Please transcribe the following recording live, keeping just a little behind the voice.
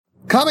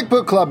Comic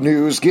Book Club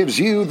News gives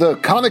you the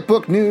comic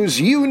book news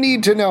you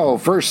need to know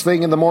first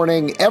thing in the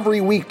morning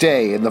every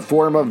weekday in the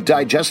form of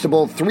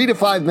digestible 3 to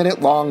 5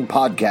 minute long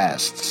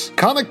podcasts.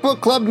 Comic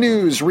Book Club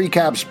News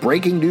recaps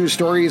breaking news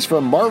stories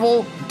from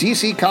Marvel,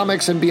 DC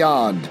Comics, and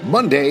beyond,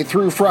 Monday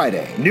through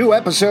Friday. New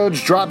episodes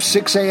drop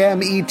 6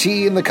 a.m. ET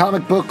in the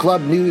Comic Book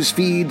Club News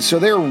feed, so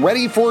they're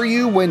ready for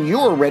you when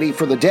you're ready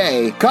for the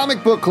day.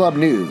 Comic Book Club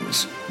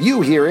News.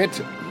 You hear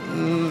it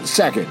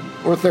second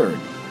or third,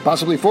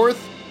 possibly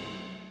fourth.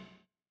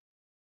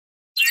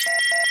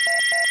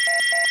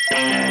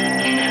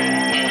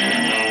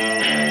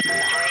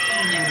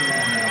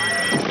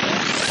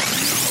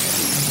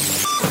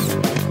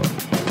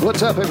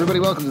 What's up, everybody?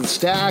 Welcome to The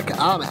Stack.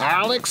 I'm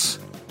Alex.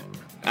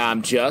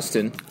 I'm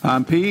Justin.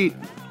 I'm Pete.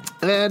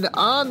 And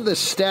on The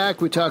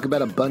Stack, we talk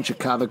about a bunch of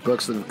comic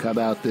books that have come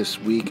out this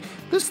week.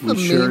 This is the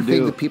main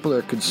thing that people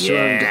are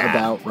concerned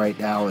about right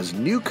now is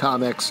new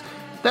comics.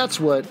 That's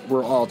what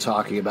we're all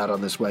talking about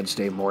on this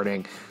Wednesday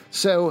morning.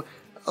 So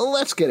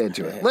let's get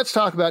into it. Let's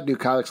talk about new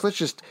comics. Let's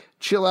just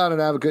chill out and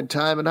have a good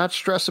time and not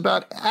stress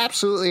about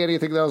absolutely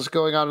anything else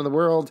going on in the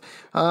world.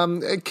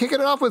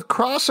 Kicking it off with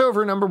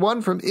Crossover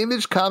 #1 from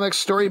Image Comics,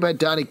 story by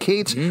Donny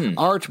Cates,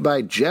 art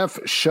by Jeff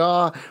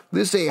Shaw.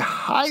 This is a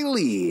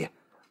highly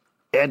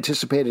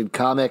anticipated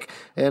comic,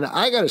 and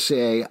I gotta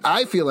say,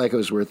 I feel like it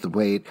was worth the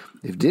wait.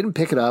 If you didn't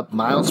pick it up,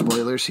 mild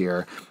spoilers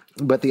here.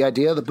 But the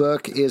idea of the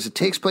book is it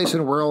takes place in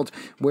a world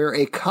where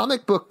a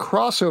comic book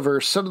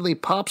crossover suddenly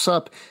pops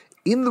up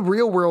in the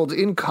real world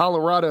in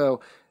Colorado,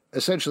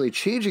 essentially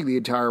changing the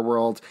entire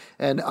world,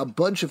 and a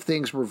bunch of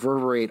things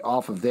reverberate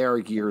off of there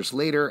years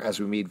later as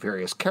we meet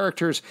various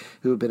characters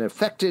who have been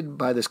affected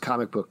by this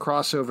comic book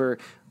crossover.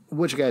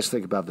 What do you guys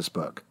think about this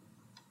book?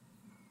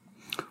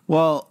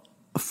 Well,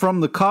 from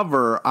the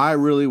cover, I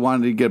really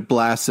wanted to get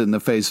blasted in the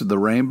face with the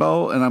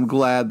rainbow, and I'm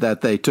glad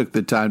that they took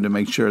the time to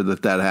make sure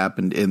that that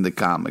happened in the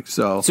comic.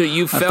 So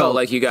you felt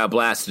like you got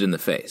blasted in the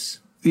face?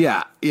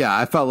 Yeah,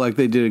 I felt like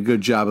they did a good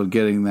job of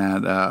getting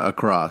that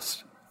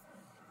across.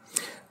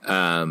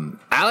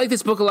 I like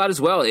this book a lot as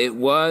well.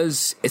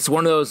 It's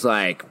one of those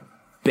like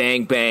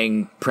bang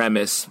bang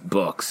premise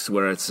books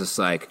where it's just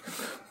like,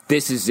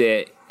 this is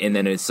it. And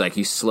then it's like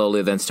you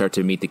slowly then start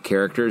to meet the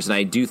characters. And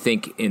I do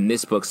think in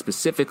this book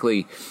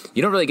specifically,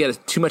 you don't really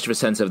get too much of a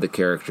sense of the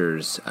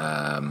characters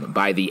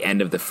by the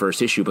end of the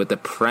first issue. But the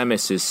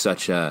premise is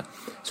such a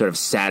sort of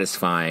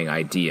satisfying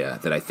idea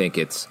that I think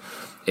it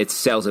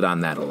sells it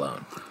on that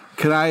alone.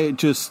 Can I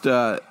just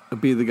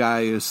be the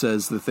guy who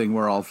says the thing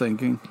we're all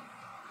thinking?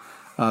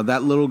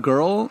 That little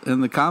girl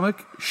in the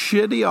comic,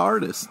 shitty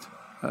artist.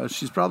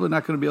 She's probably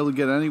not going to be able to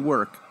get any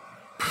work.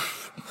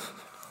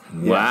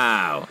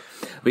 Wow.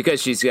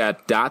 Because she's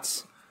got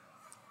dots?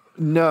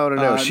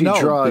 No. She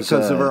draws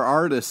because of her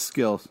artist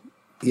skills.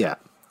 Yeah.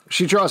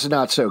 She draws a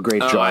not so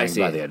great drawing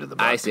by the end of the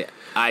book. I see.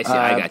 I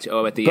got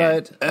you. At the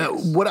end. But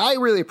what I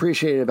really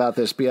appreciated about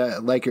this,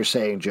 like you're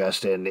saying,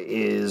 Justin,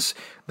 is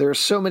there are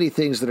so many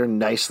things that are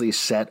nicely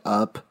set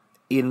up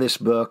in this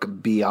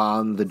book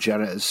beyond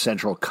the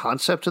central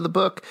concept of the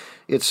book.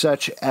 It's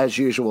such, as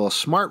usual,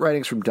 smart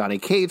writings from Donny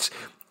Cates.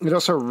 It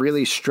also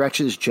really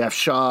stretches Jeff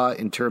Shaw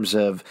in terms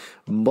of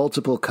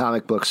multiple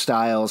comic book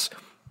styles.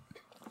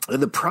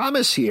 And the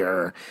promise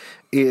here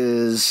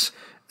is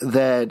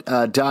that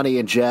Donny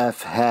and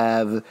Jeff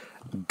have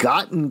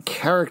gotten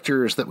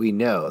characters that we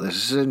know.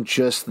 This isn't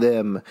just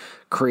them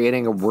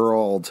creating a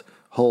world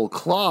whole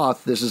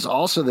cloth. This is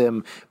also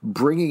them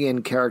bringing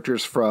in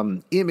characters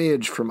from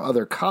Image, from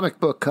other comic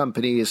book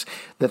companies,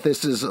 that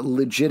this is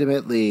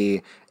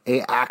legitimately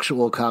a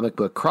actual comic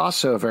book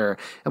crossover.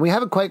 And we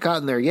haven't quite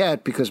gotten there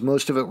yet because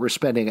most of it we're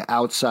spending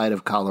outside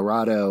of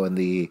Colorado and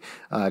the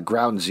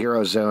ground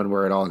zero zone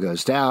where it all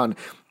goes down.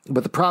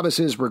 But the promise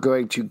is we're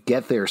going to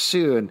get there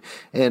soon.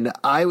 And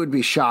I would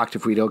be shocked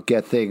if we don't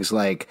get things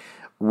like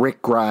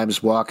Rick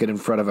Grimes walking in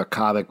front of a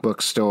comic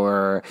book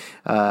store,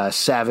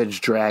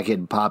 Savage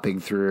Dragon popping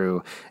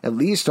through, at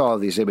least all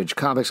of these Image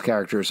Comics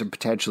characters, and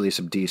potentially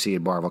some DC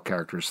and Marvel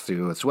characters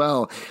through as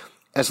well.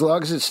 As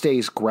long as it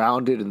stays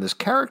grounded in this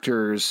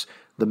characters,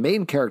 the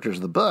main characters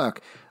of the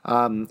book,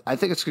 I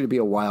think it's going to be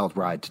a wild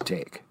ride to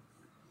take.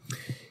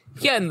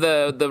 Yeah, and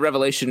the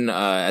revelation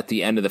at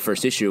the end of the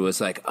first issue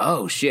was like,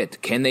 oh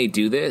shit, can they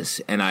do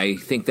this? And I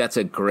think that's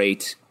a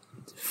great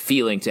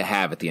feeling to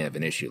have at the end of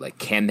an issue. Like,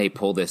 can they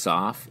pull this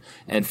off?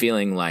 And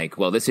feeling like,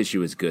 well, this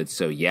issue is good,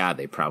 so yeah,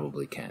 they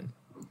probably can.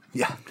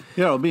 Yeah,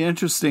 it'll be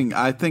interesting.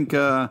 I think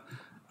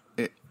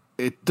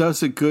it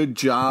does a good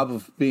job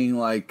of being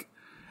like,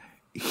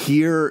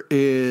 here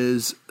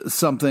is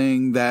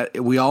something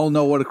that we all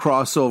know what a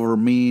crossover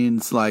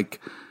means. Like,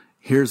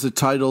 here's a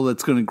title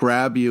that's going to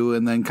grab you,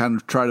 and then kind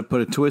of try to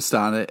put a twist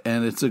on it.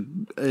 And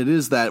it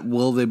is that,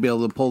 will they be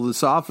able to pull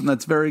this off? And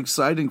that's very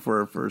exciting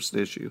for a first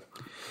issue.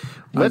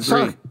 Let's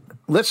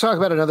talk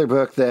about another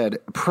book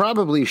that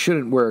probably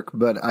shouldn't work,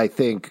 but I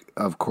think,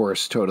 of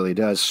course, totally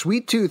does.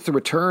 Sweet Tooth: The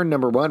Return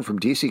 #1 from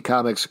DC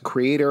Comics,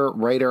 creator,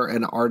 writer,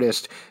 and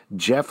artist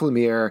Jeff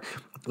Lemire.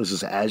 This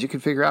is, as you can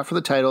figure out from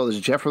the title, this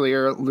is Jeff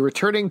Lemire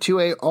returning to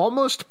a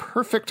almost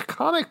perfect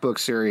comic book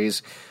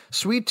series,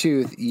 Sweet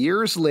Tooth,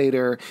 years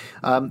later.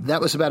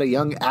 That was about a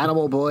young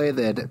animal boy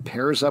that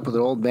pairs up with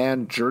an old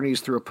man,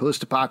 journeys through a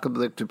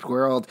post-apocalyptic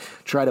world,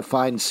 try to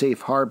find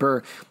safe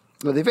harbor.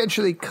 Well, they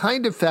eventually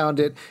kind of found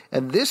it,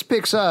 and this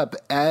picks up,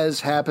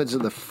 as happens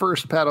in the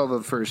first panel of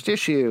the first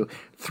issue,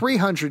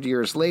 300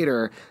 years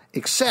later,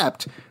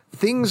 except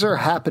things are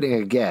happening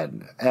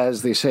again.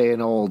 As they say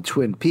in old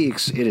Twin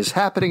Peaks, it is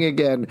happening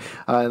again,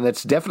 and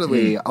that's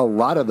definitely a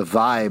lot of the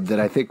vibe that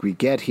I think we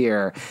get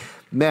here.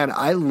 Man,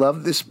 I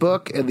love this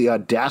book and the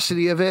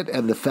audacity of it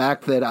and the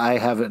fact that I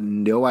have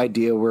no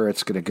idea where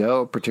it's going to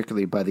go,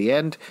 particularly by the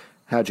end.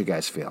 How'd you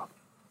guys feel?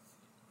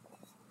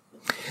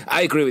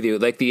 I agree with you.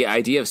 Like the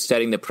idea of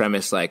setting the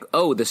premise like,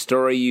 oh, the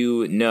story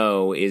you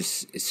know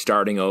is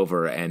starting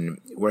over and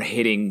we're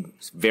hitting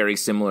very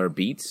similar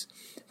beats,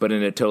 but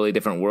in a totally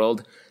different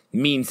world,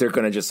 means they're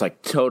going to just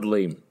like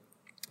totally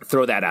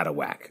throw that out of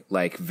whack,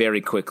 like very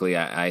quickly,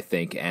 I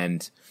think.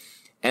 And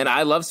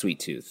I love Sweet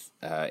Tooth.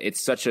 It's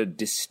such a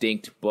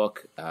distinct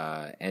book,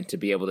 and to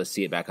be able to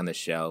see it back on the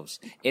shelves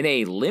in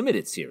a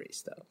limited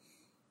series, though,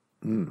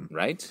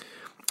 right?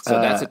 So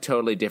that's a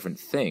totally different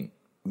thing.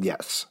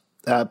 Yes.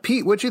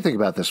 Pete, what'd you think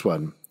about this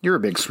one? You're a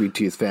big Sweet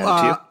Tooth fan,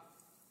 too.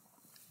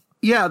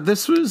 Yeah,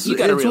 this was... You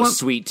got a real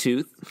sweet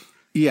tooth.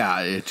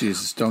 Yeah,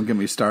 Jesus, don't get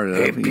me started.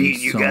 Hey,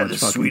 Pete, you got the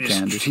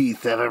sweetest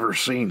teeth I've ever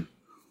seen.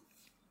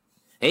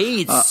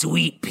 Hey, it's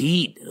Sweet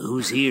Pete.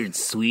 Who's here?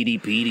 It's Sweetie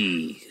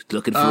Petey.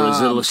 Looking for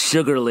his little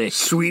sugar lick.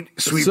 Sweet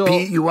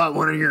Pete, you want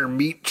one of your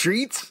meat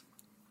treats?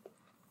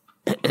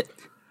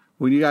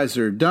 When you guys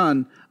are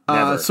done...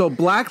 so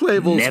Black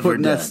Label's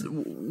putting this,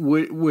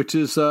 which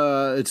is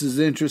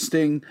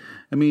interesting.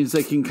 It means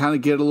they can kind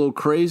of get a little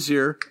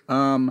crazier.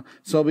 So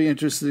it'll be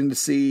interesting to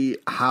see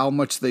how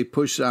much they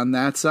push on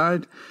that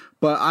side.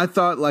 But I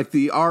thought like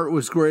the art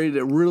was great.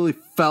 It really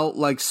felt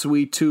like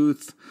Sweet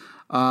Tooth.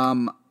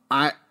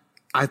 I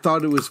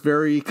thought it was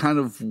very kind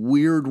of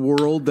weird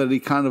world that he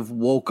kind of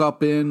woke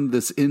up in,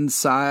 this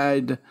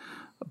inside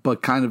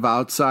but kind of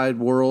outside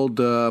world.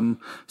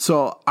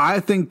 So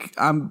I think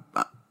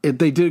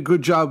they did a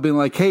good job being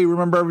like, hey,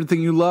 remember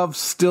everything you love?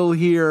 Still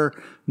here,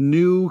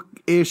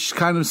 new-ish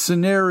kind of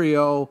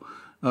scenario.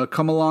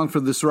 Come along for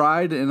this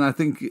ride. And I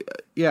think,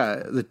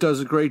 it does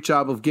a great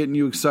job of getting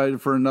you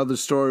excited for another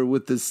story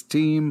with this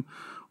team,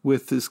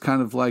 with this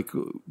kind of like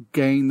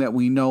gang that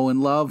we know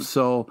and love.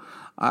 So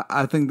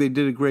I think they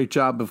did a great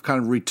job of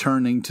kind of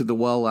returning to the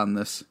well on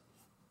this.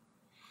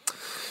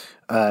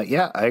 I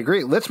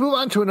agree. Let's move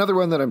on to another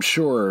one that I'm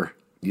sure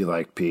you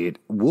like, Pete.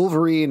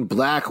 Wolverine,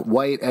 Black,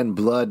 White, and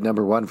Blood,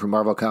 #1 from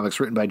Marvel Comics,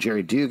 written by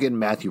Jerry Dugan,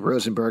 Matthew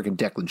Rosenberg, and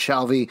Declan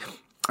Shalvey.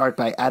 Art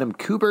by Adam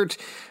Kubert,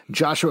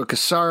 Joshua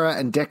Cassara,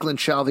 and Declan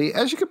Shalvey.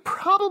 As you could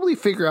probably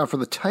figure out from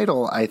the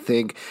title, I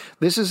think,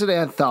 this is an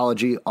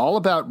anthology all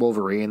about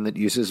Wolverine that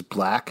uses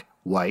black,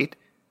 white,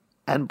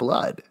 and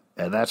blood.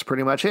 And that's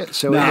pretty much it.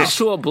 So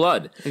actual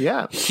blood.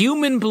 Yeah.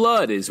 Human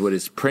blood is what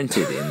is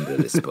printed into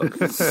this book.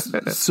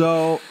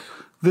 So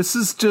this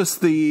is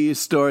just the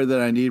story that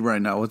I need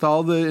right now. With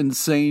all the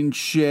insane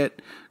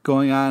shit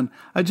going on,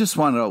 I just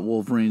want a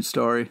Wolverine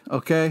story,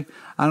 okay?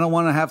 I don't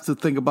want to have to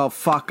think about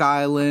Fuck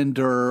Island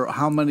or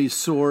how many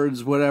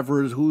swords,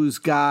 whatever, who's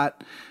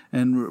got,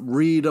 and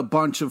read a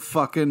bunch of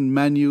fucking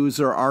menus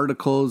or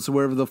articles,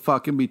 wherever the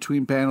fuck in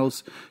between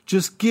panels.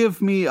 Just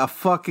give me a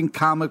fucking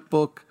comic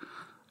book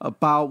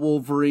about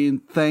Wolverine.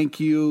 Thank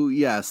you.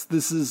 Yes,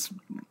 this is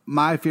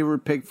my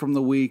favorite pick from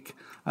the week.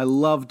 I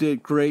loved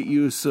it. Great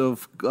use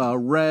of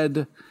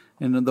red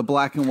and the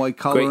black and white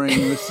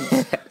coloring.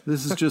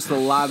 This is just a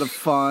lot of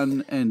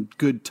fun and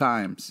good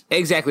times.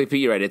 Exactly, Pete.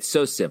 You're right. It's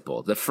so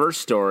simple. The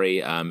first story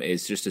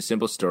is just a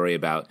simple story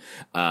about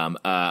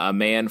a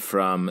man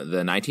from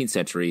the 19th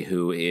century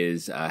who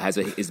is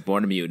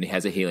born a mutant. He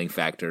has a healing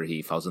factor.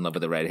 He falls in love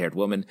with a red-haired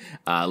woman.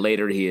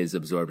 Later, he is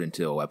absorbed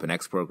into a Weapon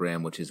X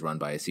program, which is run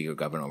by a secret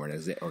government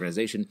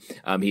organization.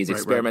 He's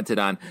experimented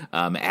on.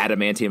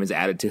 Adamantium is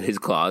added to his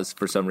claws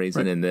for some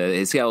reason in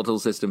his skeletal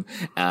system.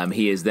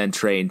 He is then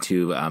trained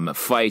to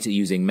fight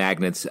using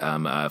magnets,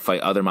 fight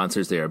other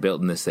monsters that are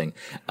built in this thing,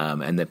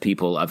 and that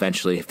people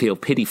eventually feel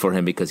pity for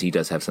him because he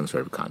does have some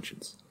sort of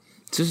conscience.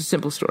 It's just a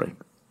simple story.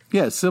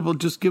 Yeah, simple.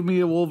 Just give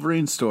me a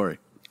Wolverine story.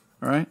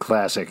 All right?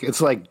 Classic.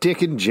 It's like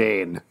Dick and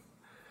Jane,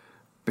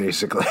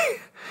 basically.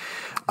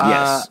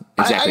 Yes,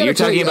 exactly. You're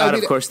talking about,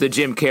 of course, the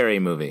Jim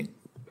Carrey movie.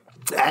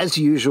 As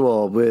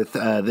usual with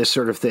this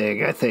sort of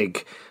thing, I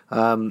think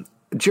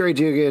Jerry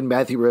Dugan,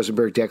 Matthew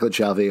Rosenberg, Declan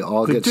Shalvey,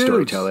 all good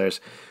storytellers.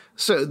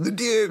 So the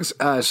Dukes,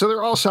 so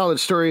they're all solid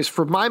stories.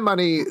 For my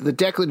money, the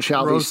Declan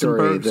Shalvey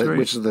story,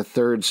 which is the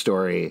third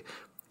story,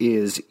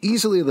 is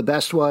easily the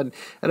best one.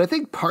 And I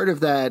think part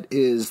of that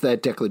is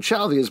that Declan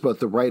Shalvey is both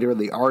the writer and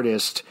the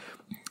artist,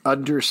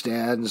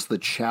 understands the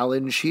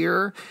challenge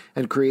here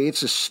and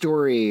creates a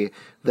story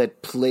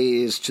that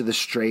plays to the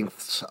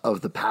strengths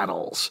of the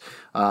panels.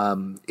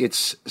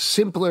 It's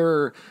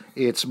simpler,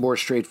 it's more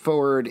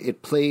straightforward,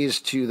 it plays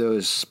to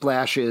those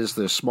splashes,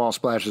 those small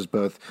splashes,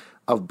 both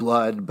of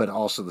blood, but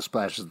also the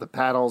splashes of the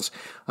paddles.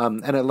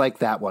 And I like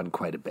that one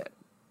quite a bit,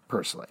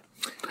 personally.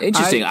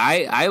 Interesting.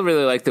 I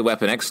really like the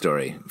Weapon X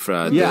story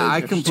from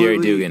Jerry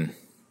Dugan.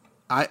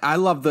 I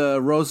love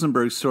the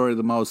Rosenberg story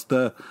the most.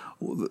 The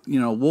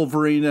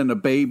Wolverine and a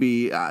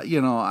baby. I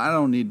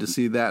don't need to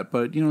see that,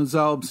 but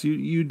Zelbs,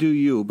 you do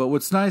you. But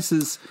what's nice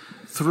is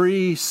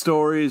 3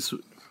 stories.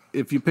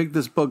 If you pick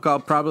this book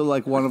up, probably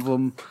like one of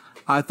them.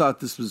 I thought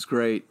this was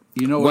great.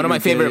 One of my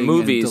favorite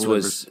movies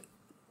was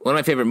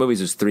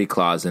 3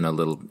 Claws and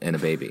a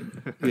baby.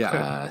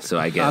 Yeah. So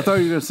I get. I thought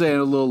you were going to say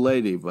a little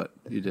lady, but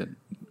you didn't.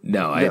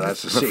 No, I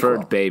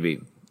preferred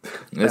Baby.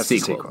 That's the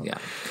sequel. Yeah.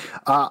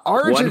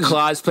 Origins. One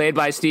clause played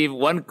by Steve.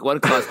 One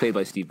clause played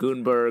by Steve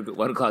Gutenberg.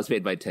 One clause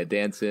played by Ted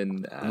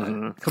Danson.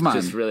 Come on,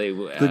 just really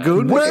the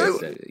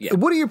Gutenberg.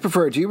 What do you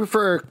prefer? Do you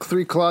prefer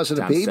 3 Claws and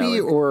a Baby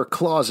or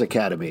Claus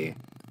Academy?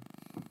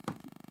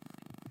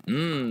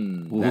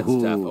 That's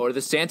tough. Or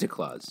the Santa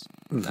Claus.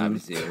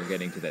 Obviously, we're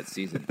getting to that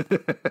season.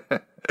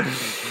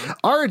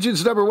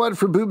 Origins #1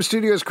 from Boom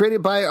Studios,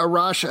 created by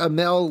Arash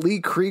Amel, Lee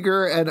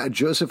Krieger, and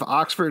Joseph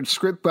Oxford.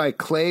 Script by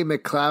Clay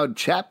McLeod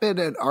Chapman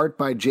and art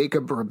by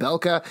Jacob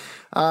Rebelka.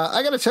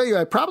 I got to tell you,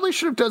 I probably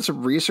should have done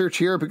some research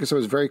here because I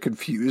was very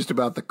confused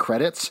about the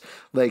credits.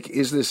 Like,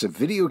 is this a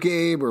video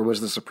game or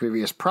was this a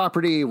previous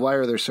property? Why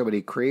are there so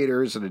many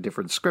creators and a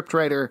different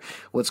scriptwriter?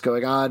 What's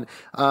going on?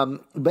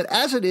 But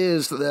as it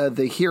is,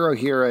 the hero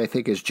here, I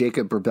think, is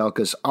Jacob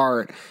Rebelka's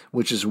art,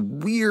 which is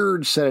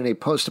weird, set in a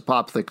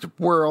post-apocalyptic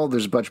world.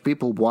 There's a bunch of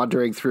people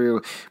wandering through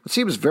what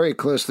seems very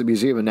close to the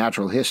Museum of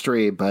Natural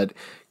History, but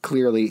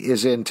clearly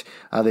isn't.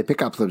 They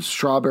pick up some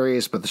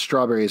strawberries, but the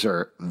strawberries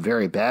are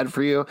very bad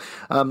for you.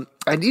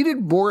 I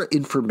needed more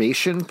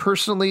information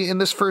personally in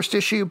this first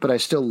issue, but I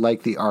still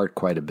like the art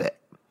quite a bit.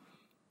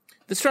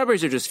 The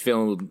strawberries are just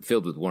filled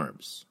with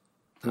worms,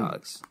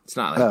 Alex. It's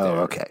not like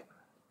they're... okay.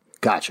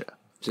 Gotcha.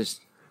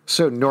 Just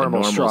so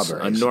normal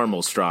strawberries. A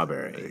normal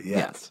strawberry.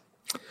 Yes.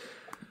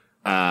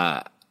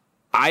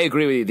 I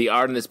agree with you. The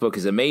art in this book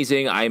is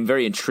amazing. I am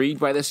very intrigued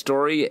by this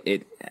story.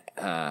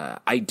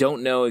 I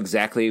don't know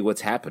exactly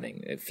what's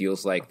happening. It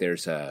feels like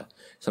there's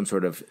some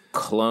sort of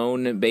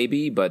clone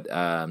baby, but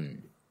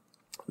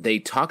they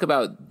talk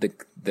about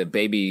the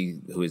baby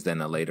who is then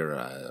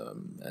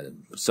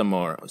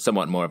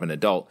somewhat more of an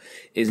adult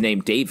is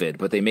named David,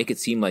 but they make it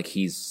seem like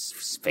he's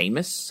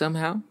famous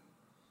somehow.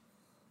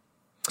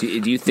 Do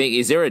you think,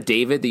 is there a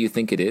David that you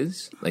think it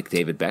is? Like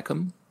David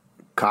Beckham?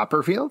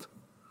 Copperfield?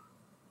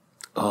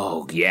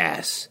 Oh,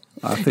 yes.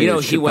 When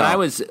I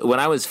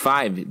was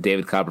 5,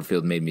 David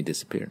Copperfield made me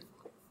disappear.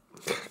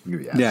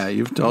 Yes. Yeah,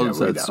 you've told us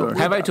that story.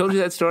 Have I told you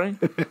that story?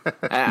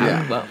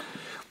 Yeah. Well,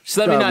 just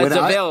let me know. It's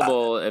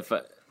available.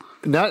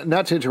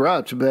 Not to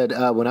interrupt,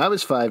 but when I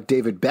was 5,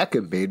 David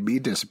Beckham made me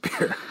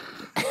disappear.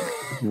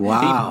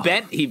 Wow.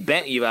 He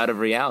bent you out of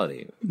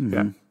reality.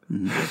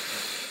 Mm-hmm.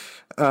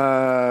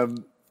 Yeah.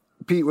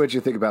 Pete, what'd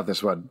you think about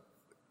this one?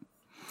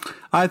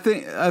 I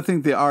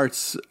think the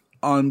art's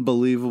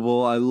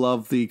unbelievable. I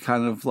love the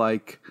kind of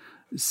like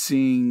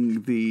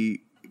seeing the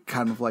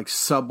kind of like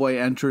subway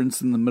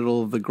entrance in the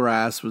middle of the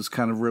grass was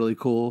kind of really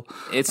cool.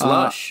 It's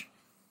lush.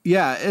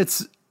 Yeah,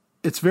 it's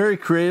very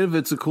creative.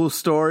 It's a cool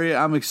story.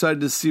 I'm excited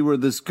to see where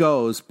this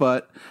goes.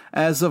 But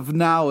as of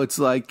now, it's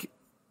like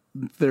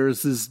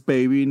there's this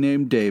baby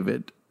named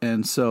David,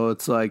 and so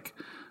it's like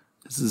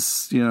this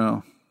is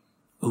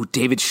Oh,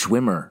 David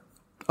Schwimmer.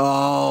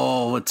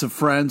 Oh, it's a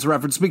Friends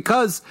reference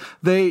because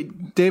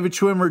David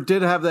Schwimmer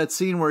did have that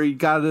scene where he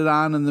got it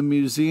on in the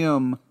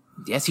museum.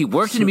 Yes, he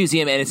worked in a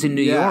museum, and it's in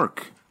New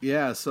York.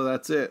 Yeah, so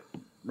that's it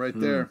right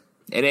there.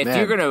 And if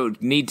you're going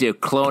to need to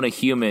clone a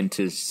human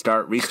to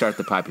restart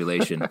the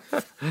population,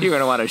 you're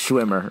going to want a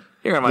Schwimmer.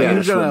 You're going to want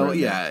a Schwimmer.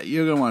 Yeah,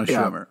 you're going to want a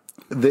Schwimmer.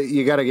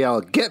 You got to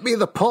yell, "Get me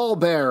the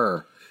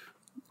pallbearer!"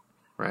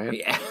 Right?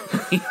 Yeah.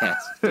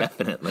 Yes,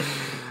 definitely.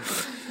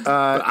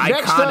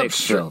 Iconic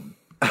film.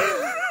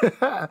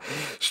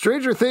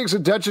 Stranger Things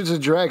and Dungeons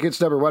and Dragons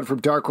 #1 from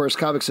Dark Horse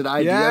Comics and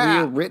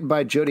IDW, written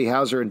by Jody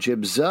Houser and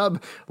Jim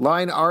Zub,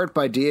 line art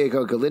by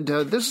Diego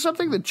Galindo. This is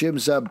something that Jim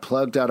Zub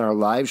plugged on our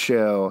live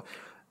show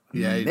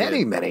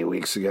many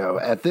weeks ago.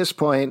 At this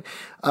point,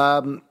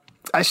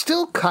 I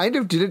still kind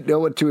of didn't know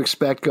what to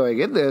expect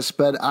going in this,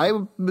 but I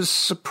was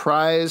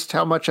surprised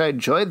how much I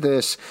enjoyed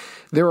this.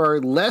 There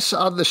are less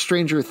on the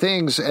Stranger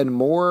Things and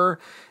more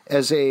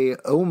as a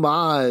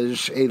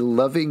homage, a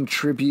loving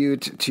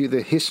tribute to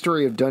the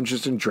history of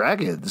Dungeons and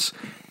Dragons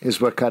is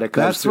what kind of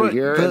comes through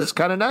here, and it's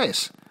kind of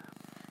nice.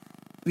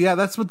 Yeah,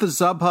 that's what the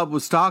Zub Hub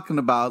was talking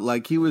about.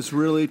 Like, he was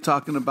really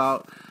talking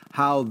about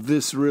how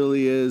this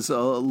really is a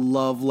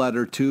love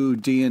letter to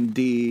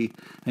D&D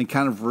and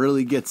kind of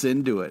really gets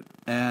into it.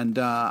 And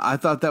I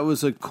thought that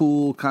was a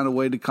cool kind of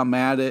way to come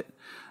at it.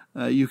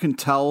 You can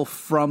tell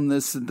from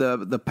this,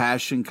 the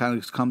passion kind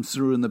of comes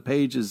through in the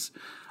pages.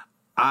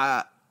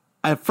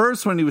 At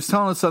first, when he was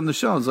telling us on the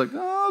show, I was like,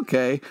 oh,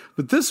 okay.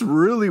 But this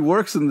really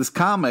works in this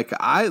comic.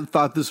 I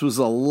thought this was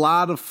a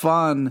lot of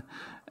fun.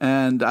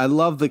 And I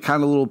love the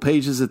kind of little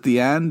pages at the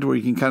end where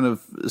you can kind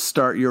of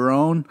start your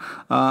own.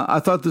 I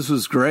thought this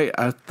was great.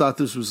 I thought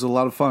this was a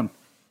lot of fun.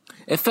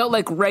 It felt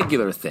like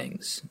regular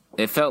things.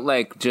 It felt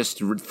like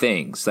just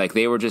things. Like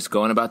they were just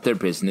going about their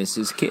business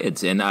as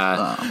kids. And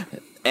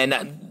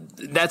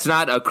that's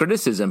not a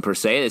criticism per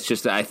se. It's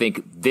just that I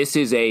think this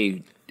is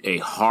a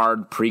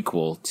hard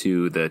prequel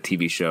to the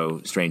TV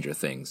show Stranger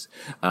Things,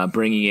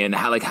 bringing in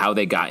how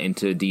they got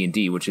into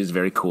D&D, which is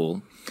very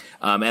cool.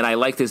 And I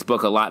like this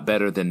book a lot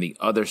better than the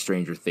other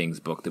Stranger Things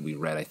book that we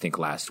read, I think,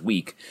 last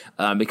week,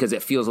 because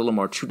it feels a little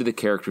more true to the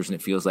characters and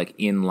it feels like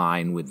in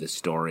line with the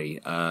story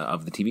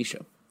of the TV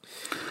show.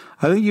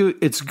 I think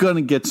it's going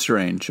to get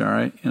strange, all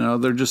right?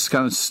 They're just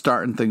kind of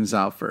starting things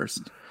out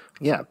first.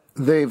 Yeah.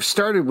 They've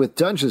started with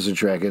Dungeons and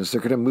Dragons. They're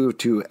going to move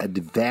to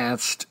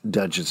advanced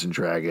Dungeons and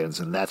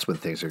Dragons, and that's when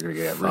things are going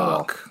to get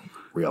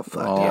real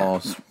fun.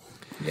 Oh,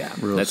 yeah.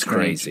 That's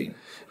strange. Crazy.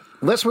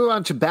 Let's move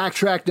on to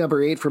Backtrack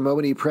number 8 from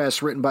Omni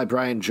Press, written by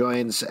Brian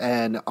Joines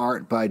and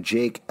art by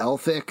Jake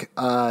Elphick.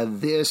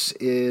 This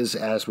is,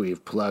 as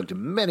we've plugged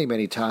many,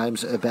 many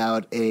times,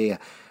 about a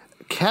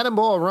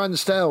Cannonball Run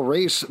style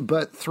race,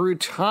 but through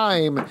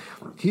time,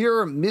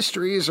 here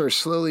mysteries are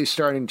slowly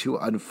starting to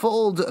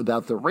unfold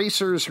about the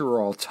racers who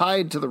are all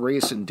tied to the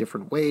race in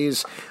different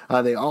ways.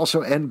 They also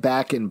end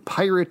back in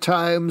pirate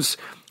times,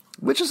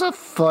 which is a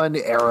fun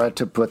era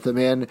to put them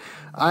in.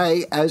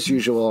 I, as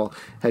usual,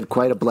 had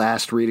quite a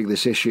blast reading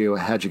this issue.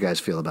 How'd you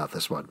guys feel about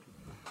this one?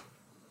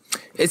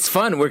 It's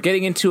fun. We're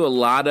getting into a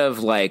lot of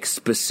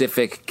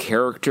specific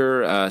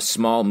character,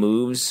 small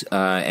moves,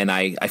 and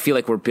I feel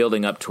like we're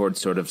building up towards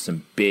sort of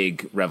some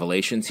big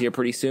revelations here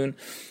pretty soon.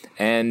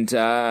 And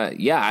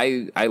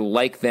I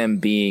like them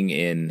being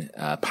in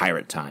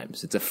pirate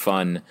times. It's a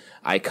fun,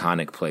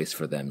 iconic place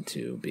for them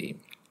to be.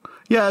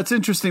 Yeah, it's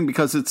interesting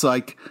because it's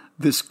like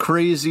this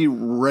crazy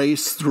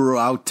race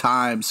throughout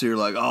time. So you're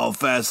like, oh,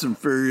 Fast and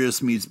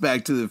Furious meets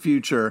Back to the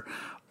Future.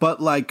 But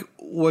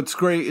what's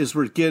great is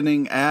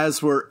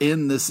as we're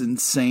in this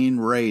insane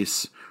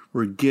race,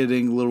 we're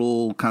getting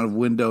little kind of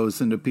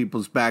windows into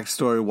people's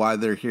backstory, why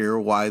they're here,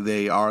 why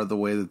they are the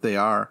way that they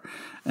are.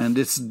 And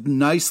it's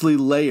nicely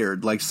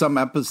layered. Like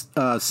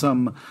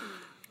some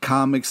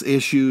comics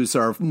issues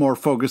are more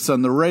focused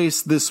on the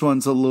race. This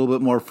one's a little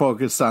bit more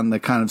focused on the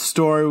kind of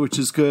story, which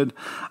is good.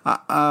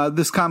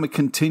 This comic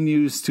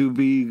continues to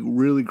be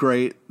really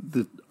great.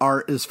 The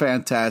art is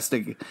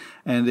fantastic,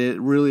 and it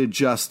really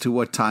adjusts to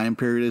what time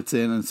period it's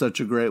in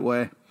such a great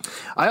way.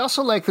 I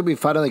also like that we've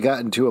finally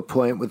gotten to a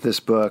point with this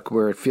book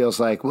where it feels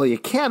like, well, you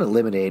can't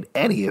eliminate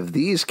any of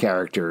these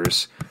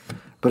characters,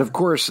 but of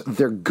course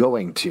they're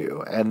going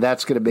to, and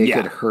that's going to make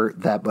it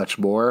hurt that much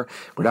more.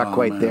 We're not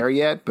quite there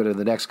yet, but in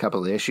the next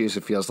couple of issues,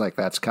 it feels like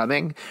that's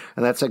coming,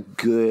 and that's a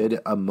good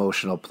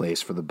emotional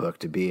place for the book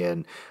to be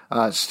in.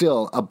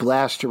 Still, a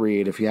blast to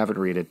read. If you haven't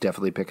read it,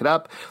 definitely pick it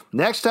up.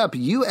 Next up,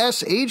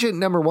 U.S. Agent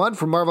number 1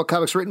 from Marvel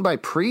Comics, written by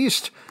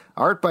Priest.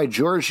 Art by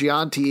George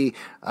Gianti.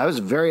 I was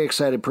very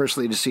excited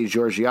personally to see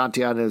George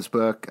Gianti on this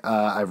book.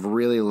 I've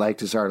really liked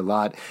his art a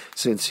lot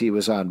since he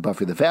was on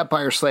Buffy the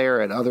Vampire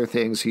Slayer and other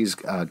things. He's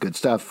good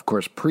stuff. Of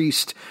course,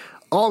 Priest,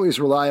 always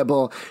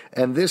reliable.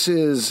 And this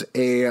is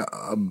a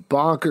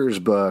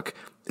bonkers book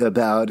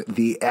about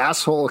the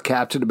asshole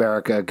Captain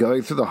America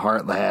going through the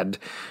Heartland,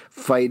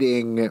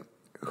 fighting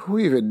who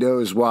even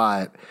knows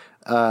what.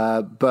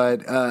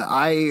 But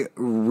I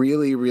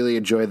really, really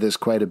enjoyed this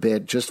quite a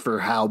bit just for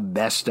how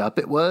messed up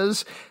it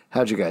was.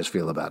 How'd you guys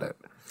feel about it?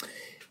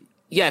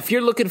 Yeah, if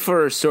you're looking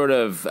for sort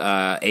of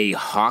a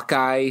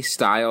Hawkeye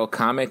style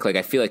comic,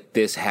 I feel like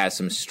this has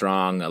some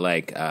strong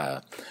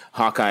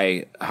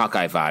Hawkeye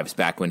vibes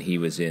back when he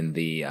was in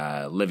the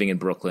Living in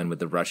Brooklyn with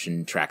the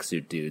Russian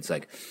tracksuit dudes.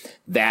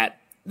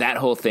 That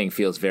whole thing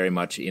feels very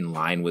much in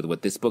line with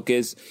what this book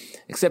is,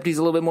 except he's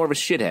a little bit more of a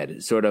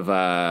shithead, sort of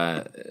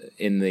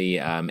in the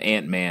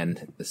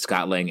Ant-Man, the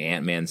Scott Lang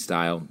Ant-Man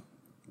style,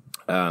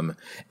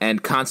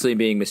 and constantly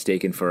being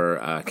mistaken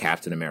for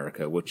Captain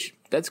America, which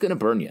that's going to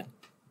burn you.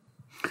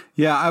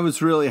 Yeah, I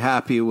was really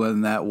happy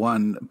when that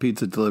one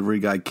pizza delivery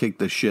guy kicked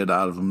the shit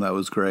out of him. That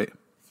was great.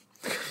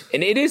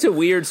 And it is a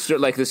weird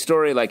story, the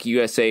story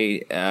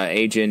USA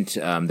Agent.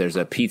 There's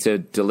a pizza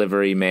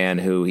delivery man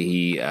who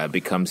he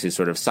becomes his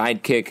sort of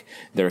sidekick.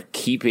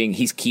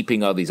 He's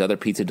keeping all these other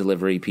pizza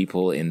delivery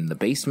people in the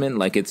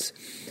basement.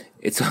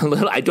 It's a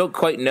little, I don't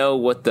quite know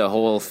what the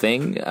whole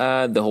thing,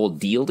 the whole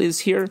deal is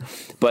here,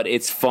 but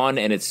it's fun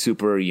and it's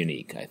super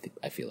unique.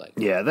 I feel like.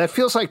 Yeah, that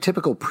feels like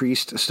typical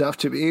Priest stuff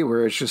to me,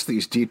 where it's just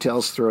these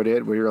details thrown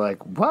in where you're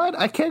like, what?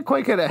 I can't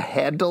quite get a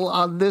handle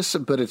on this,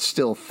 but it's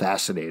still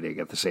fascinating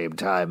at the same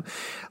time.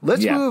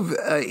 Let's move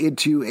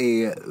into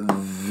a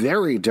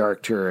very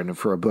dark turn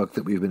for a book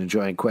that we've been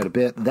enjoying quite a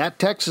bit. That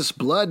Texas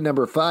Blood,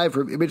 number 5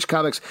 from Image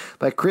Comics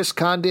by Chris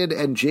Condon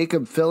and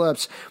Jacob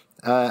Phillips.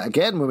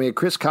 Again, when we had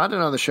Chris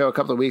Condon on the show a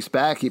couple of weeks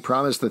back, he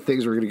promised that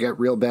things were going to get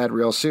real bad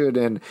real soon.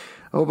 And,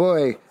 oh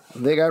boy,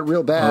 they got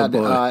real bad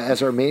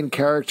as our main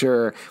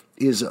character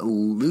is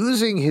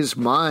losing his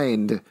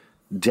mind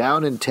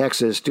down in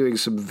Texas doing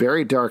some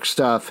very dark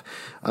stuff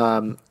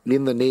in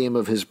the name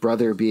of his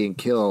brother being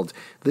killed.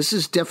 This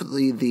is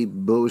definitely the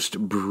most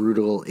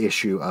brutal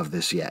issue of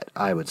this yet,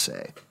 I would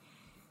say.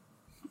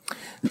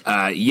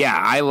 Yeah,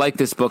 I like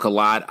this book a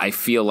lot. I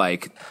feel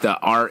like the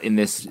art in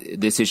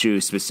this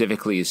issue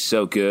specifically is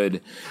so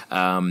good.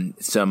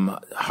 Some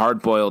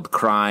hard-boiled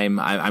crime.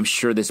 I'm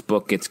sure this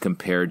book gets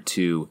compared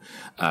to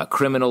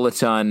Criminal a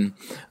ton.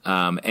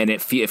 And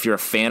if you're a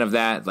fan of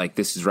that, like,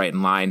 this is right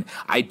in line.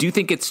 I do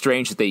think it's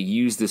strange that they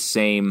use the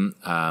same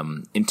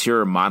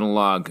interior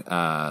monologue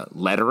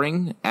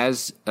lettering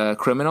as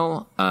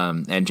Criminal,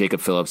 and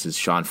Jacob Phillips is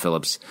Sean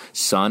Phillips'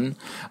 son.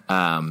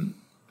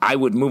 I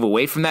would move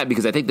away from that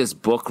because I think this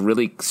book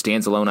really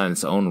stands alone on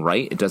its own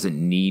right. It doesn't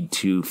need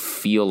to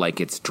feel like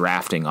it's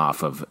drafting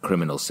off of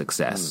Criminal's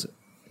success.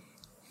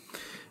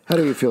 How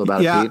do you feel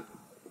about it, Pete?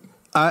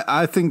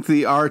 I think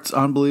the art's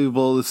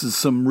unbelievable. This is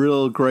some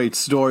real great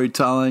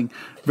storytelling,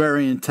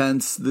 very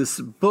intense. This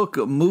book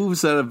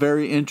moves at a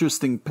very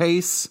interesting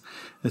pace.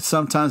 It's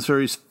sometimes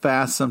very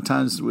fast,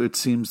 sometimes it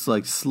seems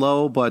like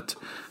slow, but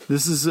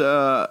this is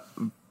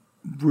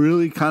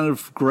really kind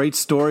of great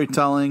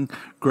storytelling,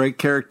 great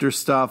character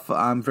stuff.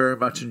 I'm very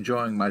much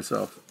enjoying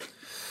myself.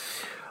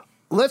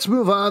 Let's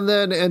move on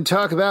then and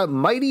talk about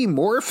Mighty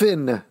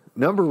Morphin,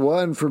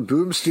 #1 from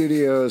Boom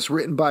Studios,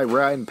 written by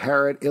Ryan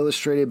Parrott,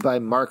 illustrated by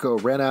Marco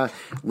Renna.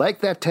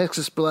 Like that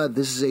Texas Blood,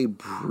 this is a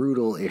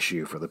brutal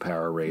issue for the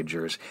Power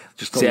Rangers.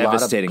 Just a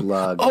lot of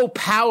blood. Oh,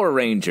 Power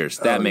Rangers.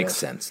 That makes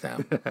sense now.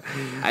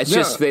 It's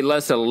just they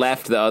must have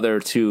left the other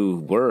two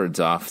words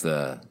off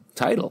the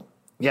title.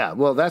 Yeah,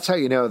 well, that's how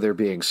you know they're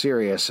being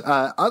serious.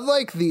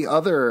 Unlike the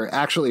other,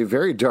 actually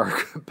very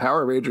dark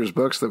Power Rangers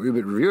books that we've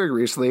been reviewing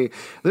recently,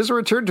 this is a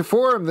return to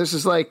form. This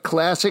is like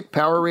classic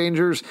Power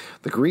Rangers.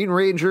 The Green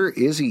Ranger,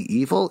 is he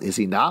evil? Is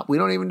he not? We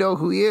don't even know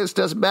who he is.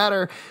 Doesn't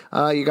matter.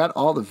 You got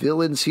all the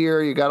villains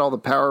here. You got all the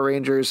Power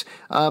Rangers,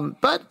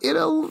 but in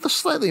a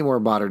slightly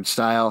more modern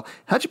style.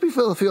 How'd you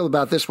feel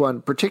about this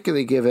one,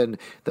 particularly given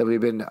that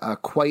we've been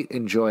quite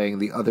enjoying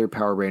the other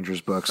Power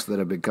Rangers books that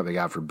have been coming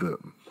out from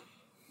Boom?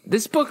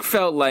 This book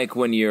felt like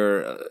when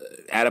you're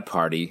at a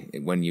party,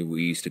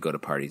 we used to go to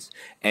parties,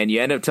 and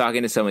you end up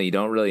talking to someone you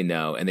don't really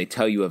know, and they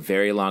tell you a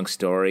very long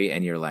story,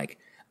 and you're like,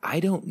 I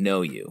don't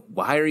know you.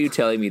 Why are you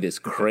telling me this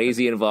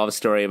crazy involved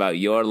story about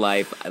your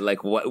life?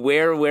 Like,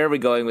 where are we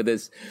going with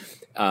this?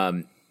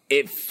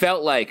 It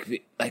felt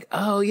like,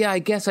 oh yeah, I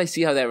guess I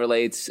see how that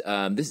relates.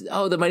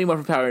 The Mighty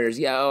Morphin Power Rangers.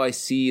 Yeah, oh, I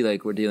see.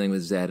 Like, we're dealing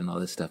with Zed and all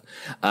this stuff.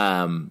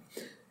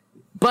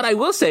 But I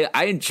will say,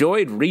 I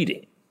enjoyed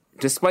reading.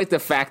 Despite the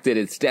fact that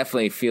it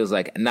definitely feels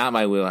like not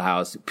my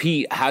wheelhouse.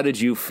 Pete, how did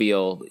you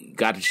feel?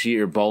 Got to see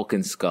your Bulk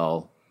and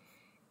Skull.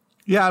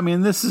 Yeah, I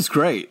mean, this is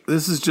great.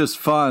 This is just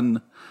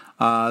fun.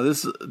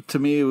 This, to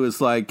me,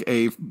 was like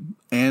a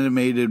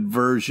animated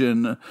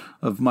version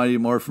of Mighty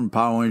Morphin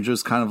Power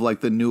Rangers, kind of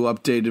like the new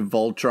updated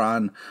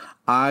Voltron.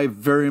 I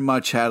very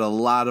much had a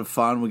lot of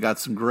fun. We got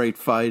some great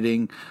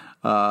fighting,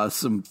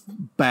 some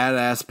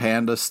badass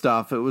panda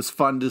stuff. It was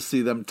fun to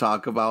see them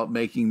talk about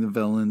making the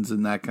villains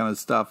and that kind of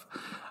stuff.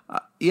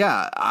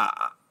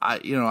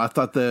 I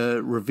thought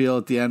the reveal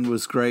at the end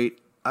was great.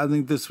 I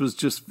think this was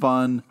just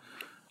fun,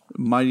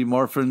 Mighty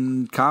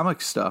Morphin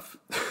comic stuff.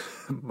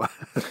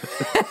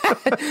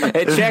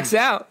 It checks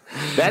out.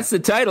 That's the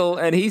title,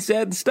 and he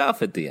said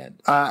stuff at the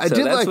end. I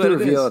did like the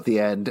reveal at the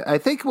end. I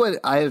think what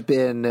I have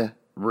been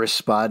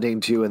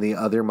responding to in the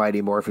other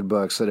Mighty Morphin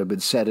books that have been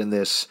set in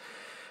this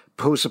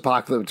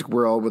post-apocalyptic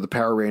world where the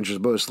Power Rangers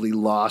mostly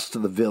lost to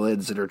the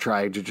villains and are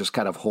trying to just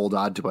kind of hold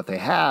on to what they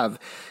have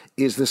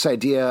is this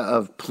idea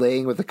of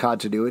playing with the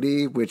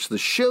continuity, which the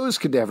shows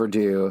could never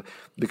do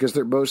because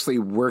they're mostly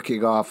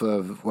working off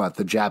of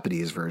the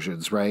Japanese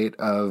versions, right,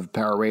 of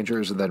Power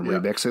Rangers and then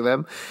remixing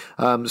them.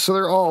 So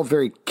they're all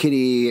very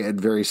kiddie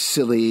and very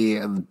silly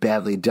and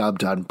badly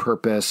dubbed on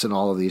purpose and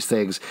all of these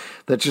things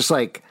that just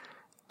like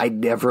I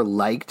never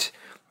liked.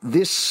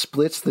 This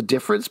splits the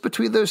difference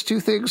between those two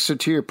things. So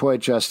to your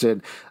point,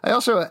 Justin, I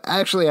also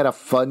actually had a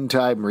fun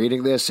time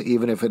reading this,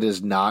 even if it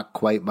is not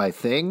quite my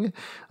thing.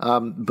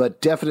 But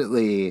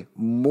definitely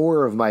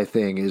more of my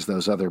thing is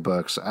those other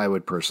books. I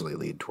would personally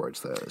lean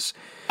towards those.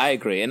 I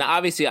agree. And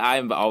obviously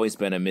I've always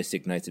been a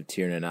Mystic Knights of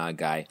Tir Na Na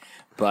guy.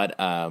 But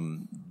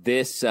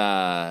this,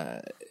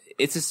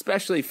 it's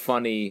especially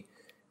funny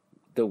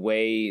the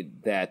way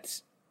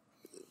that,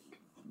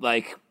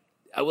 I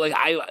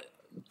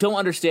don't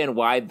understand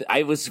why.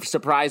 I was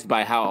surprised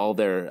by how all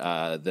their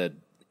the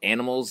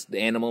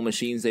animal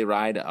machines they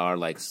ride are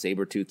like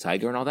Sabertooth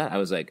Tiger and all that. I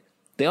was like,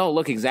 they all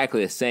look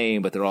exactly the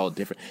same, but they're all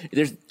different.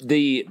 There's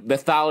the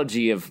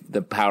mythology of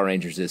the Power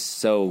Rangers is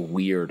so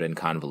weird and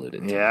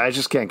convoluted. Yeah, I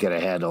just can't get a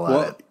handle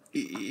on it.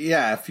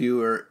 Yeah,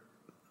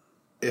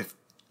 if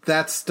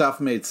that stuff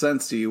made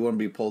sense to you, you wouldn't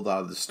be pulled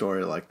out of the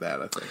story like that,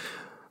 I think.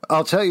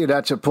 I'll tell you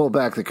not to pull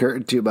back the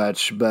curtain too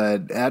much,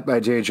 but at my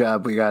day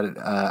job,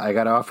 I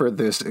got offered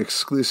this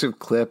exclusive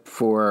clip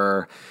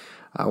for,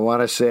 I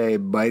want to say,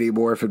 Mighty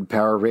Morphin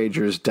Power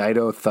Rangers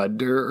Dino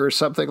Thunder or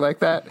something like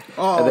that.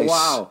 Oh,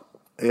 wow.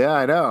 Yeah,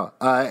 I know.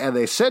 And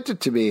they sent it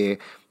to me,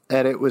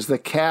 and it was the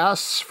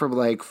casts from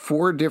like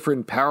 4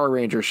 different Power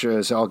Ranger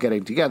shows all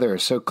getting together.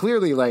 So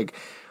clearly, like,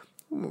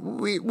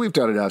 we've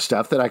done enough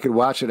stuff that I could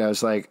watch it. I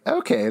was like,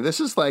 okay, this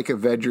is like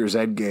Avengers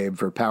Endgame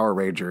for Power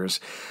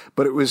Rangers.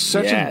 But it was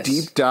such a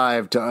deep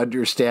dive to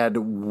understand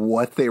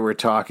what they were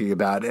talking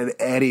about at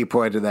any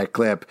point in that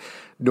clip.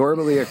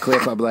 Normally a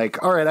clip, I'm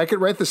like, all right, I could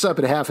write this up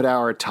in half an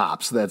hour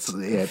tops. That's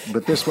it.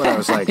 But this one, I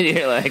was like,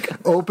 you're like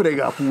opening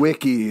up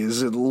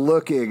wikis and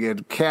looking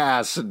at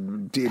casts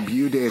and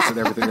debut dates and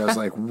everything. I was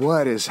like,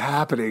 what is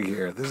happening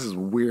here? This is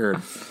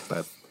weird.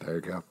 But there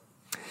you go.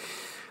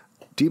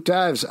 Deep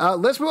dives.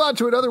 Let's move on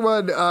to another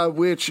one,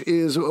 which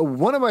is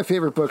one of my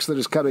favorite books that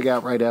is coming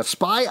out right now.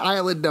 Spy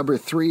Island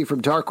 #3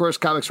 from Dark Horse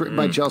Comics, written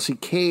by Chelsea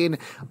Kane,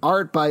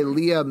 art by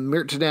Leah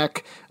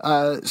Mirtanek.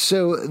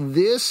 So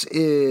this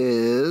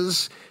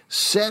is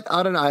set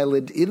on an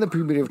island in the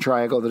Bermuda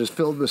Triangle that is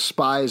filled with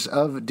spies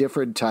of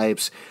different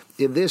types.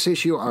 In this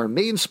issue, our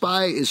main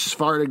spy is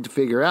starting to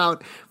figure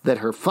out that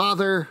her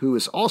father, who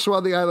is also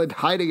on the island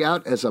hiding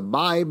out as a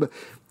mime,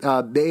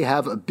 may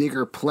have a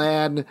bigger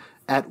plan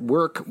at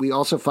work. We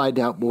also find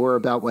out more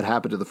about what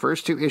happened to the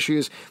first 2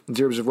 issues in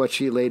terms of what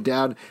she laid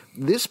down.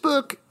 This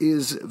book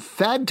is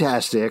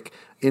fantastic.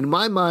 In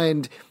my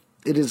mind,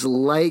 it is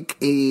like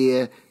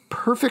a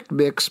perfect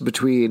mix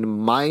between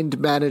Mind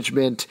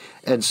Management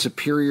and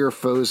Superior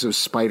Foes of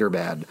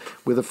Spider-Man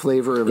with a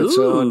flavor of its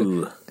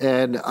own.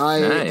 And I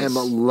am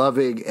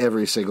loving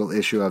every single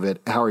issue of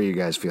it. How are you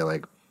guys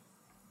feeling?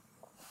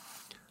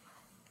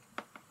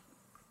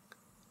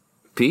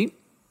 Pete?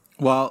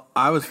 Well,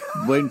 I was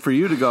waiting for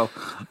you to go.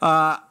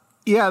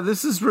 Yeah,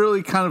 this is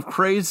really kind of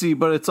crazy,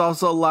 but it's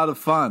also a lot of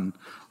fun.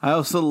 I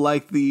also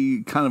like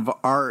the kind of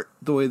art,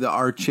 the way the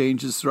art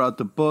changes throughout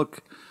the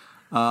book.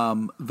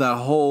 The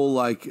whole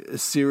like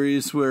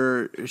series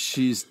where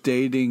she's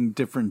dating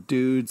different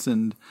dudes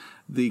and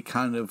the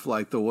kind of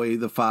like the way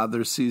the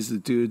father sees the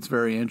dudes,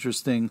 very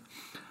interesting.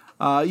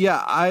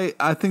 Yeah,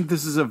 I think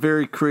this is a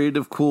very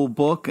creative, cool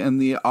book,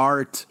 and the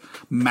art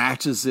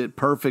matches it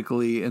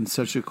perfectly in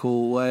such a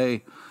cool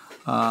way.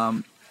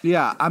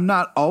 Yeah, I'm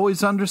not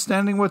always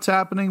understanding what's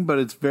happening, but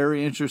it's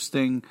very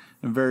interesting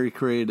and very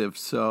creative.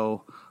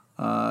 So,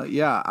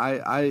 yeah,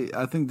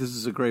 I think this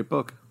is a great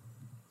book.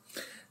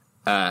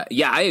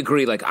 Yeah, I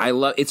agree. Like,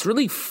 it's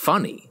really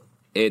funny.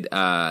 It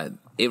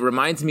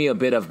reminds me a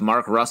bit of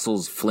Mark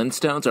Russell's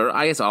Flintstones, or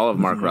I guess all of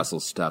Mark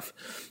Russell's stuff.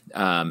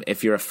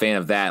 If you're a fan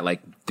of that,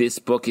 like, this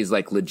book is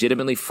like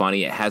legitimately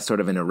funny. It has sort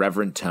of an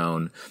irreverent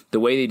tone. The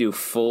way they do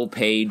full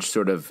page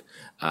sort of,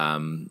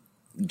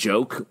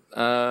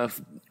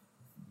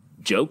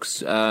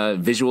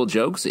 visual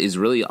jokes is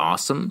really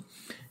awesome.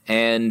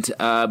 And,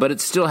 but it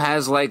still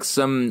has like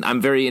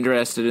I'm very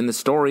interested in the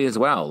story as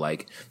well.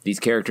 Like, these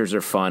characters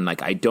are fun.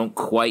 Like, I don't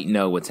quite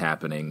know what's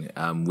happening,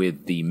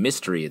 with the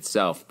mystery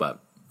itself, but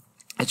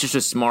it's just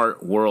a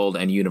smart world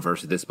and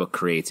universe that this book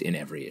creates in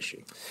every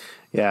issue.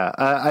 Yeah.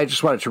 I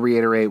just wanted to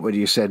reiterate what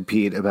you said,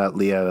 Pete, about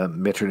Leah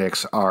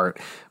Miternek's art,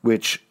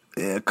 which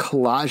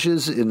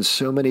collages in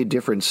so many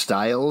different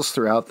styles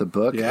throughout the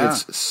book. Yeah.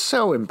 It's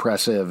so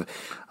impressive.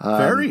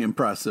 Very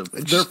impressive.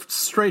 They're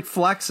straight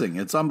flexing.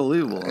 It's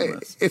unbelievable.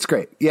 It's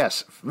great.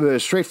 Yes.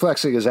 Straight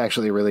flexing is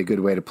actually a really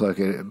good way to put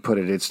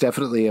it. It's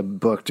definitely a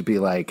book to be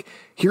like,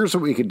 here's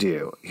what we can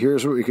do.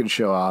 Here's what we can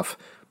show off.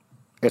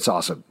 It's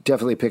awesome.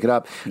 Definitely pick it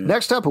up. Yeah.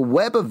 Next up,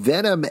 Web of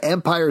Venom,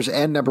 Empire's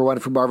End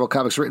 #1 from Marvel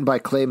Comics, written by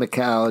Clay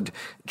McLeod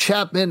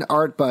Chapman,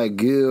 art by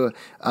Gu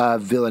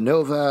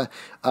Villanova.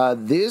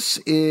 This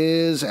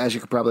is, as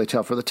you can probably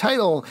tell from the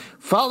title,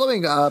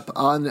 following up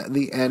on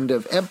the end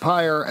of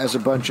Empire as a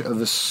bunch of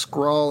the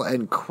Skrull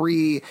and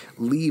Kree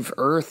leave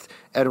Earth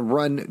and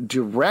run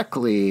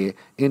directly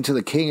into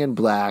the King in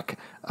Black,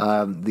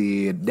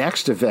 the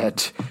next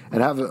event,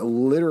 and have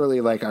literally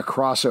like a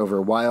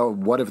crossover while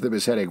one of them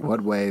is heading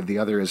one way, the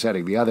other is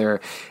heading the other,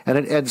 and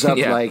it ends up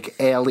like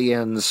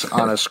aliens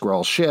on a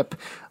Skrull ship.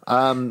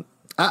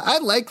 I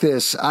like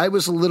this. I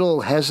was a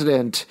little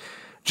hesitant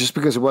just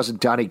because it wasn't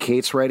Donny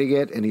Cates writing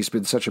it, and he's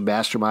been such a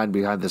mastermind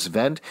behind this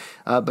event,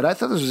 but I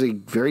thought this was a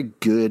very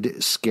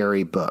good,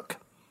 scary book.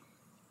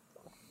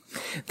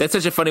 That's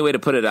such a funny way to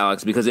put it,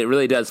 Alex, because it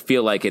really does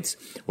feel like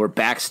we're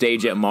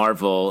backstage at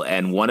Marvel,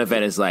 and one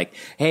event is like,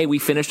 "Hey, we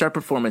finished our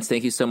performance,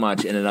 thank you so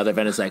much," and another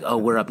event is like, "Oh,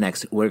 we're up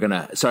next. We're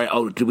gonna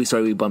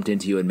we bumped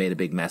into you and made a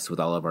big mess with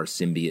all of our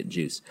symbiote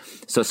juice.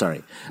 So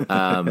sorry."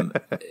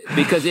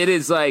 Because it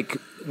is like,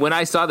 when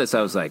I saw this,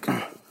 I was like,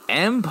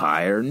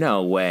 Empire?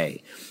 No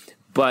way.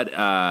 But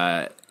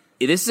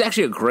this is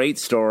actually a great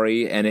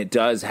story, and it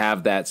does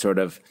have that sort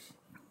of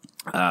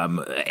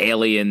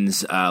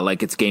aliens,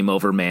 like it's game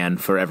over, man,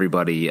 for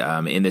everybody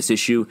in this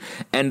issue.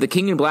 And the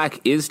King in Black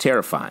is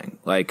terrifying.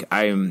 Like,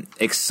 I'm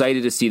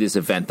excited to see this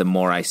event the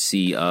more I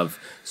see of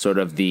sort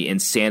of the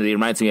insanity. It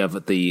reminds me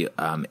of the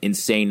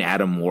insane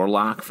Adam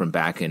Warlock from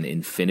back in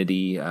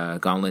Infinity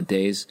Gauntlet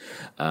days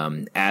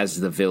as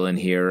the villain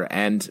here.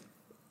 And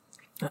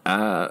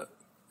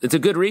it's a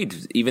good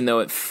read, even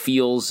though it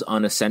feels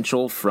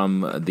unessential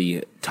from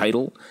the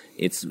title.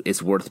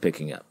 It's worth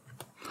picking up.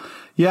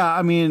 Yeah,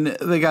 I mean,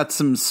 they got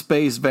some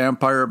space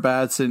vampire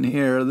bats in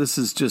here. This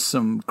is just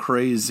some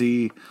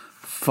crazy,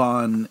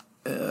 fun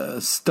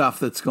stuff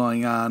that's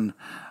going on.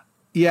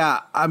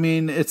 Yeah, I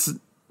mean, it's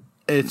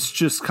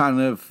just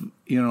kind of,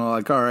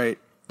 like, all right,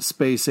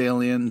 space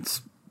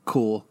aliens,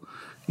 cool.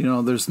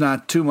 There's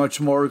not too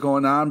much more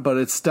going on, but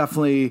it's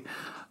definitely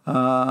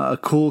a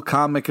cool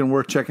comic and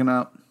worth checking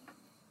out.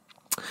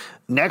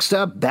 Next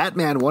up,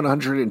 Batman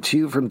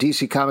 102 from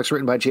DC Comics,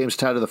 written by James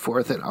Tynion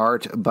IV and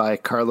art by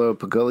Carlo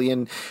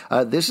Pagulayan.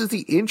 This is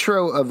the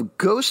intro of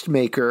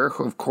Ghostmaker,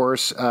 who, of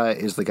course,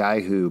 is the guy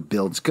who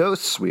builds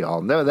ghosts. We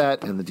all know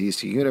that in the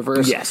DC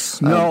universe.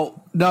 Yes.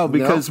 No,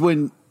 because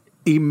when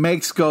he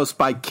makes ghosts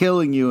by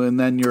killing you and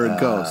then you're a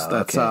ghost.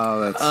 That's okay. how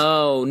that's...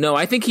 Oh, no,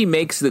 I think he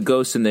makes the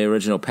ghosts in the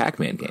original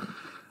Pac-Man game.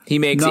 He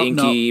makes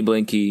Inky,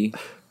 Blinky,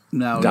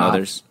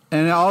 others.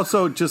 And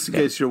also, just in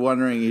case you're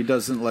wondering, he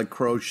doesn't like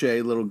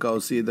crochet little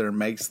ghosts either and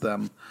makes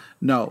them.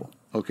 No,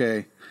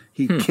 okay?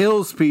 He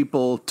kills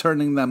people,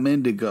 turning them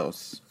into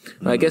ghosts.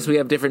 Well, I guess we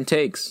have different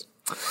takes.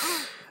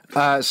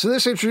 So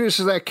this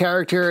introduces that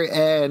character,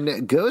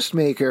 and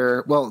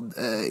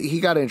Ghostmaker, he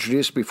got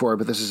introduced before,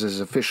 but this is his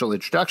official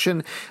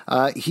introduction.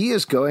 He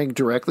is going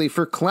directly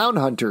for Clown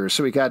Hunter.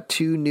 So we got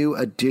two new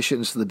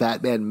additions to the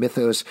Batman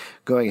mythos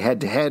going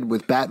head-to-head,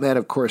 with Batman,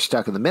 of course,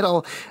 stuck in the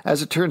middle.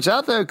 As it turns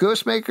out, though,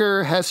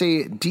 Ghostmaker has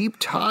a deep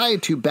tie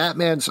to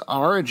Batman's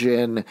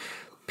origin.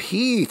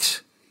 Pete,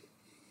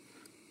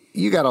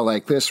 you gotta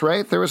like this,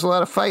 right? There was a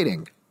lot of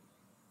fighting.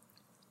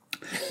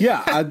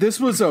 Yeah, this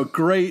was a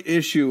great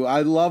issue.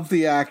 I love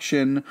the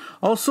action.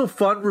 Also,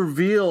 fun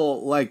reveal.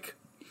 All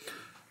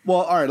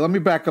right, let me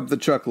back up the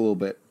truck a little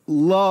bit.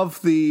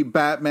 Love the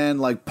Batman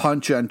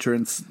punch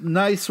entrance.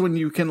 Nice when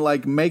you can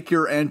make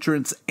your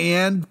entrance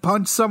and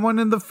punch someone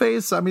in the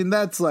face. I mean,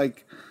 that's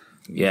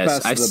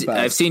yes.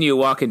 I've seen you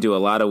walk into a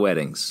lot of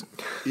weddings.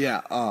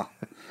 Yeah.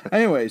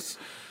 Anyways,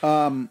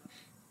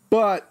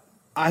 but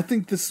I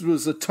think this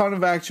was a ton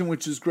of action,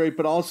 which is great.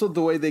 But also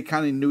the way they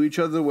kind of knew each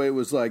other. The way it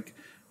was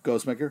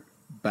Ghostmaker,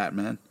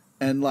 Batman,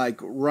 and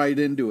right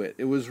into it.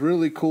 It was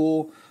really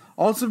cool.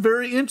 Also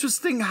very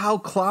interesting how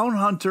Clown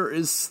Hunter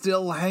is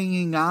still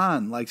hanging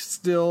on,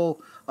 still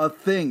a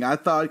thing. I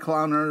thought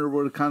Clown Hunter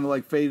would have kind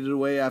of faded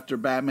away after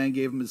Batman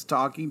gave him his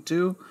talking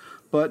to,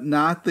 but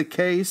not the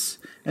case.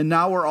 And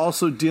now we're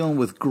also dealing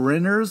with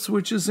Grinners,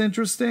 which is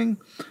interesting.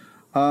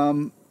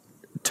 Talking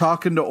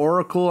to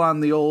Oracle on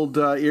the old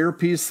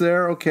earpiece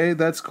there. Okay,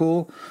 that's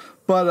cool.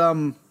 But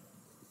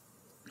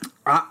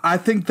I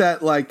think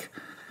that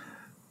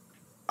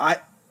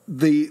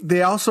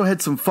they also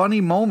had some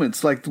funny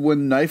moments,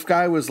 when Knife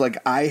Guy was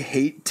I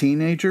hate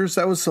teenagers.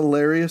 That was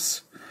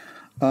hilarious.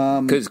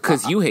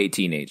 Because you hate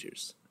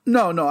teenagers.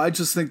 No, I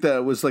just think that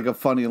it was a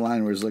funny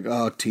line where it's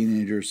oh,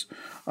 teenagers.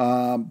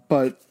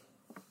 But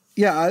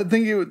yeah, I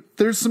think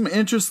there's some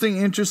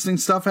interesting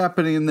stuff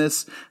happening in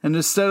this. And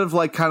instead of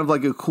kind of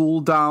a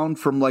cool down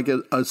from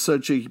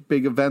such a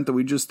big event that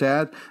we just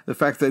had, the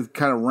fact that they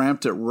kind of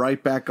ramped it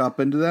right back up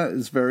into that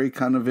is very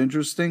kind of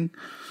interesting.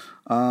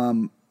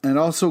 And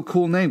also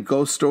cool name,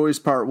 Ghost Stories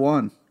Part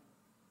 1.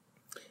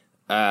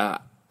 I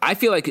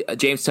feel like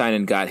James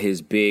Tynion got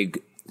his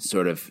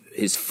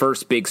his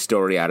first big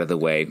story out of the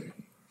way,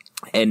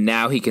 and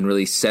now he can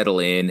really settle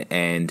in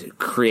and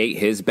create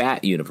his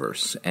Bat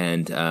universe.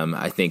 And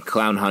I think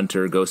Clown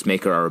Hunter,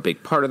 Ghostmaker are a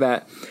big part of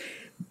that,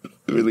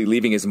 really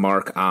leaving his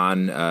mark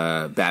on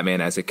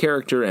Batman as a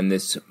character and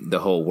the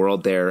whole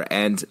world there.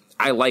 And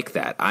I like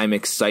that. I'm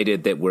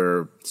excited that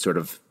we're sort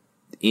of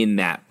in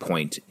that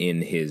point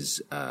in his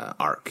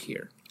arc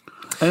here.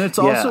 And it's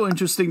also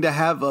interesting to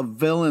have a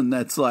villain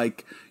that's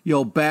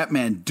yo,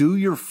 Batman, do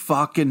your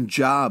fucking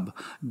job.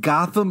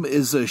 Gotham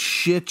is a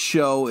shit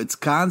show. It's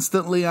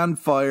constantly on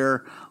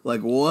fire.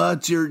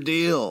 What's your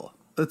deal?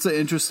 That's an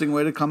interesting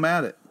way to come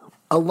at it.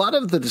 A lot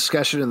of the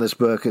discussion in this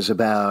book is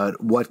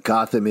about what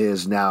Gotham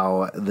is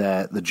now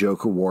that the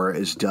Joker War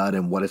is done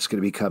and what it's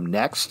going to become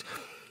next.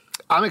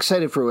 I'm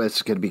excited for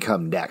what's going to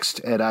become next,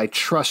 and I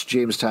trust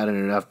James Tynion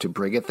enough to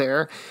bring it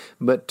there.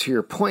 But to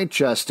your point,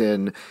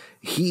 Justin,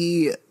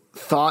 he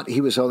thought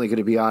he was only going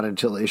to be on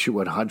until issue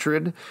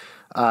 100,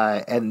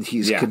 and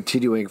he's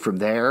continuing from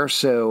there.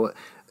 So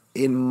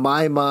in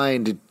my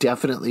mind, it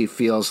definitely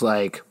feels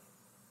like,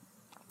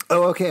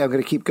 oh, okay, I'm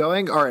going to keep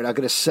going. All right, I'm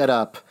going to set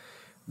up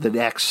the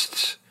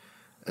next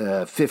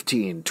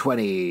 15,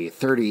 20,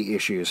 30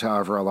 issues,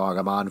 however long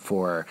I'm on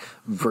for,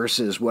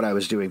 versus what I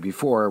was doing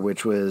before,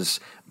 which was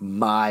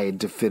my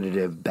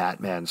definitive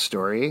Batman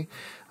story.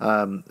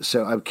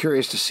 So I'm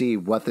curious to see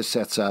what this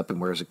sets up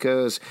and where it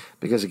goes,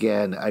 because,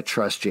 again, I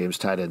trust James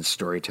Tynion's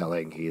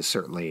storytelling. He is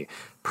certainly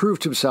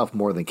proved himself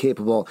more than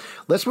capable.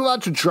 Let's move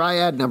on to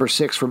Dryad number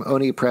 6 from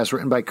Oni Press,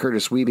 written by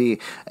Curtis Wiebe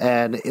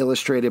and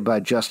illustrated by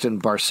Justin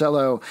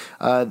Barcelo.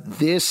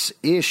 This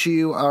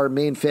issue, our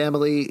main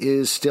family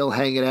is still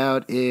hanging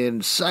out in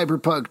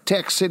cyberpunk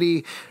Tech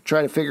City,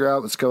 trying to figure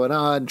out what's going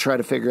on, trying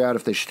to figure out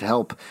if they should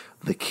help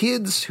the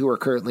kids who are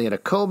currently in a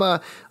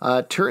coma.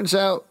 Turns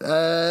out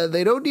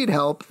they don't need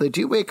help. They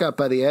do wake up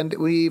by the end.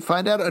 We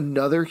find out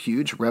another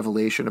huge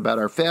revelation about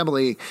our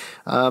family.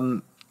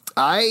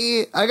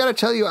 I got to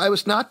tell you, I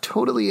was not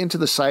totally into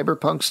the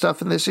cyberpunk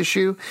stuff in this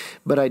issue,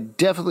 but I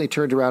definitely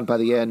turned around by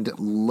the end.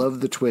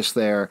 Loved the twist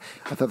there.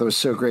 I thought that was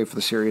so great for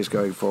the series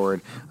going forward.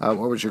 What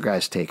was your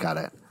guys' take on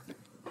it?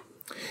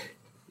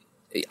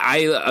 I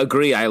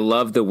agree. I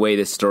love the way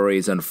this story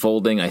is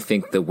unfolding. I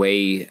think the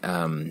way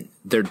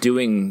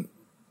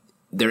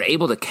they're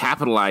able to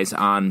capitalize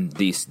on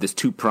this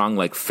two-pronged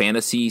like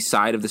fantasy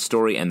side of the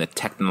story and the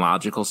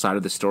technological side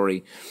of the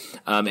story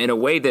in a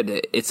way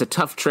that it's a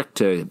tough trick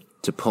to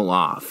pull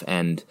off.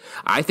 And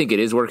I think it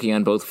is working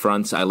on both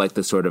fronts. I like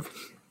the sort of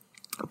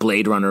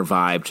Blade Runner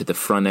vibe to the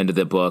front end of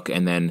the book,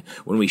 and then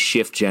when we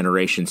shift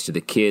generations to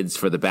the kids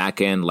for the back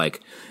end,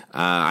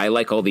 I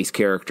like all these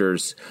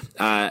characters.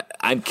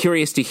 I'm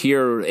curious to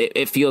hear.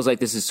 It feels like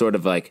this is sort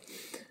of like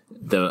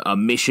a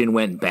mission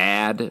went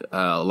bad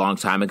a long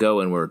time ago,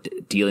 and we're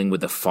dealing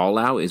with the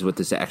fallout. Is what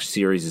this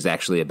series is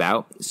actually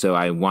about. So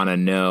I want to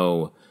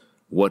know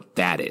what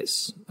that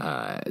is.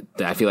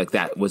 I feel like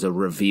that was a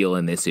reveal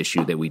in this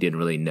issue that we didn't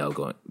really know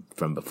going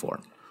from before.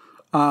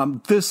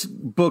 This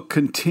book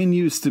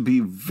continues to be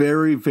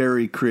very,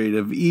 very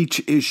creative.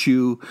 Each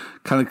issue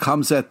kind of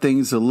comes at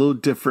things a little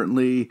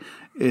differently.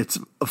 It's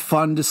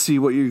fun to see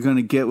what you're going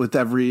to get with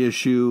every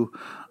issue.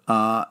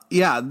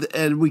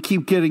 And we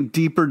keep getting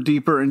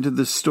deeper into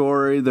the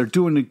story. They're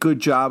doing a good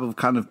job of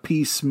kind of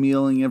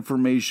piecemealing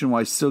information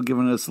while still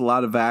giving us a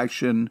lot of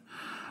action.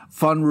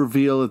 Fun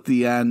reveal at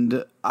the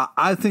end.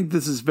 I think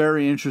this is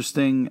very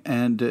interesting,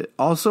 and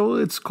also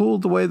it's cool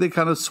the way they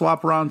kind of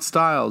swap around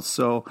styles.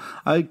 So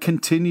I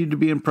continue to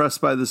be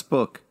impressed by this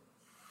book.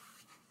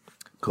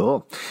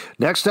 Cool.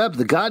 Next up,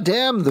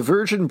 The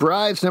Virgin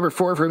Brides, number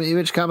 4 from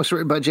Image Comics,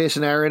 written by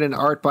Jason Aaron and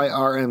art by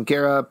R.M.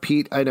 Guerra.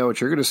 Pete, I know what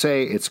you're going to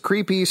say. It's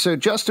creepy. So,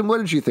 Justin, what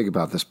did you think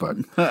about this book?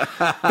 This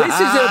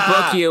is a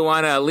book you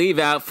want to leave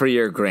out for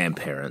your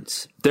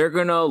grandparents. They're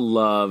going to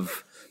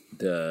love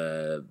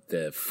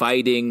the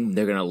fighting.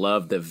 They're going to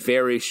love the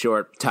very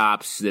short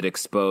tops that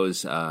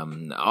expose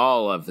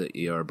all of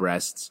your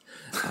breasts.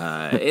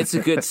 It's a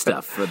good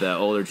stuff for the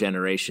older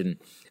generation.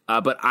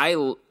 But I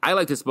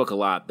like this book a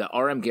lot. The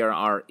R.M. Guerra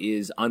art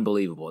is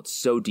unbelievable. It's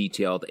so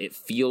detailed. It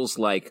feels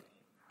like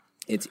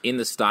it's in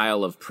the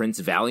style of Prince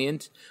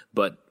Valiant,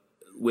 but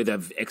with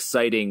an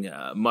exciting,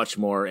 much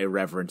more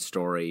irreverent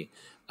story.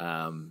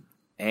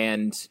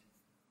 And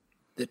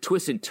the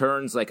twists and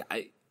turns,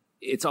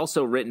 it's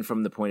also written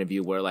from the point of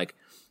view where,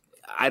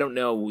 I don't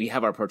know, we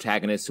have our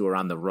protagonists who are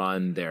on the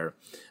run. They're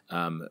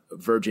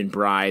virgin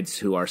brides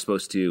who are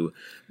supposed to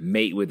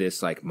mate with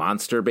this,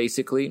 monster,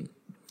 basically,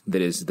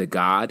 that is the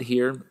god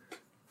here.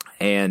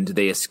 And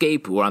they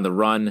escape, we're on the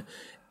run,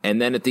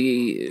 and then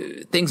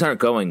things aren't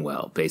going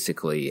well,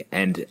 basically.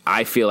 And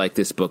I feel like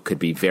this book could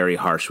be very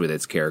harsh with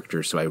its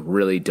characters, so I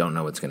really don't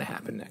know what's going to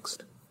happen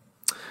next.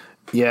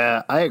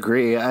 Yeah, I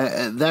agree.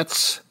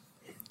 That's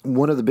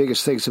one of the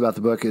biggest things about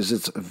the book is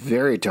it's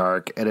very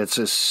dark, and it's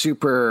a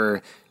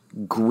super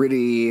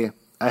gritty,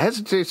 I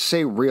hesitate to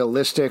say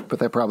realistic, but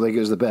that probably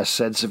gives the best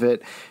sense of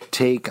it,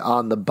 take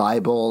on the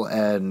Bible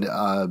and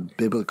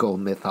biblical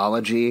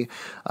mythology.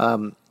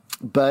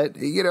 But,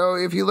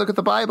 if you look at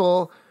the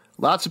Bible,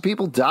 lots of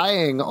people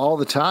dying all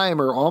the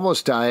time or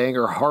almost dying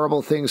or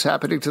horrible things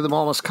happening to them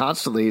almost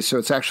constantly. So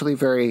it's actually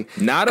very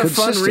Not a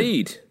consistent. fun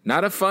read.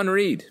 Not a fun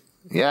read.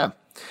 Yeah.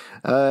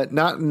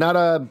 Not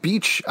a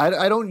beach.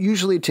 I don't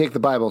usually take the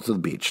Bible to the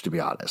beach, to be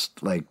honest,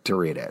 to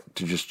read it,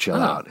 to just chill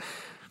out.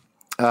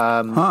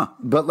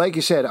 But like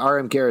you said,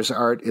 R.M. Guerra's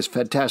art is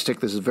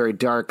fantastic. This is very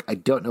dark. I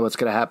don't know what's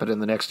going to happen in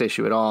the next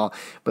issue at all,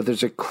 but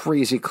there's a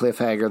crazy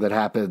cliffhanger that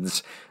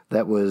happens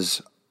that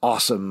was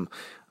awesome.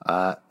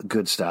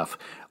 Good stuff.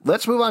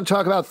 Let's move on and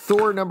talk about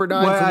Thor number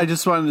 9. Well, I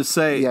just wanted to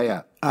say,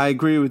 yeah. I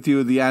agree with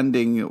you. The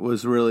ending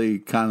was really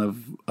kind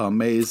of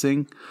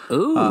amazing.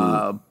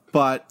 Ooh.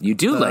 But you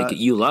do like it.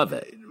 You love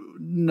it.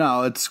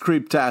 No, it's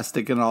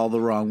creeptastic in all the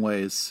wrong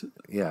ways.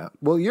 Yeah.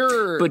 Well,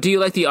 But do you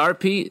like the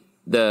art, Pete?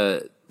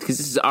 Because this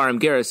is R.M.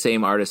 Guerra,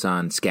 same artist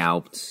on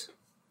Scalped.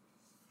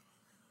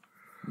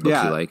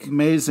 Yeah, you like?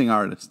 Amazing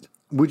artist.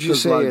 Would you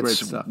say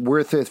it's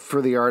worth it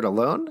for the art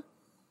alone?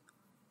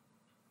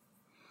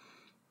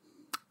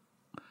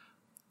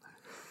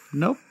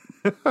 Nope.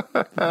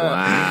 Wow.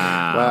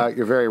 Wow,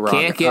 you're very wrong.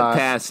 Can't get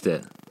past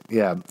it.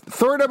 Yeah.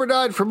 Thor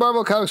 #9 from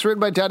Marvel Comics, written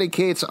by Donny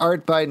Cates,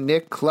 art by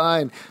Nick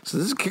Klein. So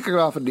this is kicking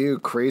off a new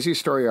crazy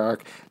story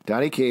arc.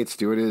 Donny Cates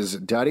doing his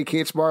Donny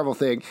Cates Marvel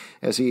thing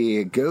as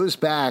he goes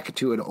back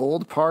to an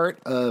old part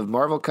of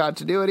Marvel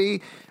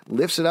continuity,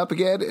 lifts it up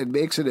again, and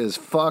makes it as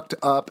fucked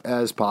up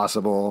as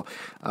possible.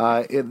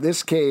 In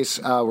this case,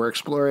 we're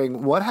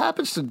exploring what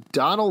happens to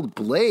Donald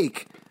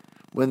Blake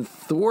when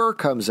Thor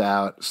comes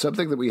out,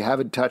 something that we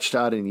haven't touched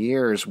on in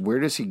years. Where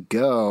does he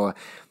go?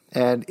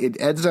 And it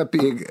ends up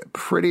being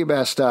pretty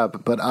messed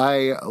up, but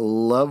I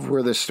love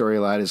where this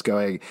storyline is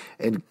going.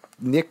 And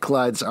Nick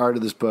Klein's art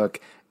of this book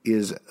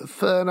is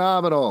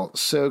phenomenal.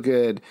 So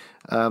good.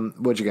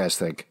 What'd you guys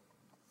think?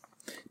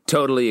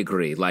 Totally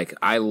agree. Like,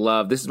 I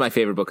love, this is my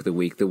favorite book of the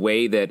week. The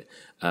way that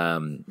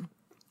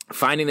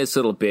finding this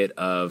little bit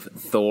of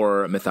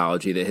Thor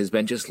mythology that has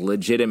been just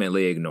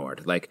legitimately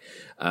ignored. Like,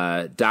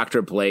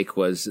 Dr. Blake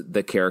was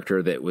the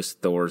character that was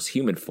Thor's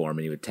human form,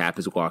 and he would tap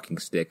his walking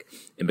stick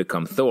and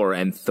become Thor,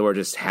 and Thor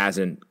just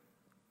hasn't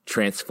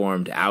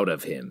transformed out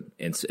of him.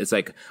 And it's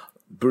like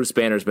Bruce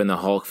Banner's been the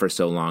Hulk for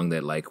so long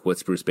that, like,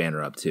 what's Bruce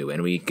Banner up to?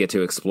 And we get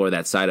to explore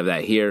that side of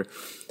that here.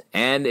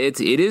 And it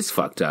is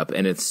fucked up,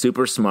 and it's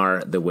super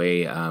smart the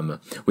way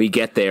we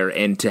get there,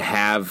 and to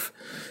have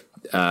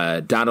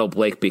Donald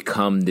Blake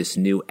become this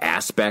new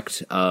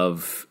aspect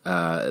of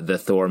the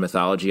Thor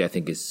mythology, I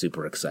think is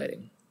super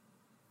exciting.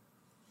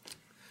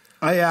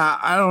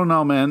 I don't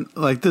know, man.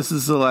 Like, this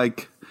is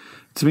like,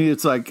 to me,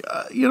 it's like,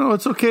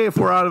 it's okay if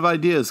we're out of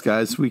ideas,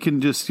 guys. We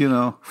can just,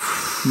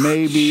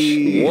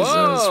 maybe.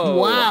 Whoa,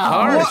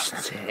 wow.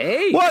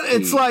 What?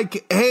 It's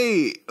like,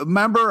 hey,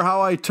 remember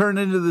how I turned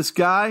into this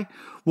guy?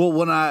 Well,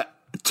 when I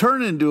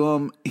turn into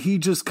him, he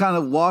just kind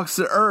of walks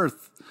the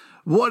earth.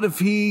 What if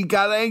he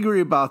got angry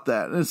about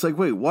that? And it's like,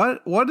 wait,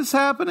 what? What is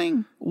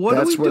happening? What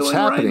That's are we what's doing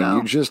happening. right now?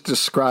 You just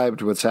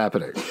described what's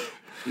happening.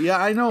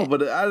 Yeah, I know, but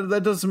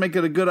that doesn't make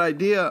it a good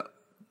idea.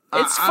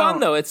 It's fun,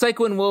 though. It's like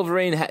when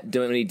Wolverine,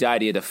 when he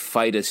died, he had to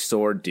fight a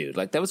sword dude.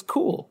 Like, that was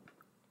cool.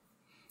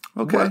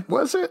 Okay. What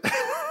was it?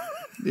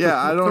 Yeah,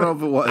 I don't know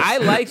if it was. I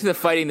liked the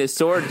fighting the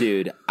sword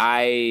dude.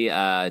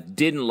 I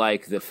didn't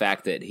like the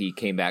fact that he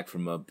came back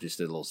from just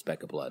a little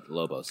speck of blood,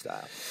 Lobo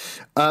style.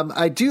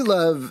 I do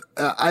love,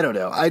 I don't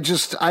know,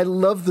 I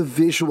love the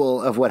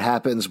visual of what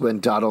happens when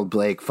Donald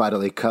Blake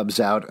finally comes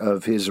out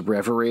of his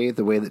reverie,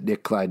 the way that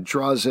Nick Klein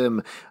draws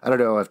him. I don't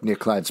know if Nick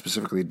Klein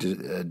specifically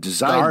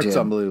designed the art's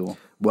him. unbelievable.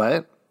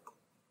 What?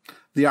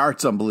 The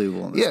art's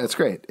unbelievable. Yeah, it's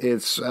great.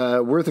 It's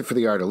worth it for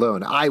the art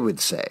alone, I would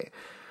say.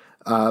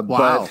 Wow.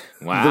 But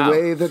the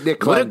way that Nick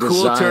Klein What a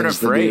cool turn of designs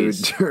the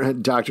phrase. new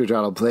Dr.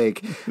 Donald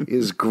Blake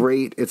is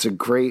great. It's a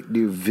great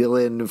new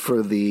villain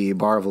for the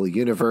Marvel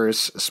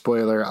Universe.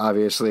 Spoiler,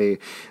 obviously.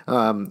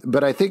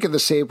 But I think in the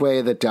same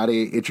way that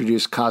Donnie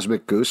introduced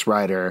Cosmic Ghost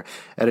Rider,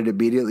 and it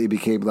immediately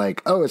became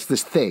like, oh, it's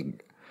this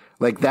thing.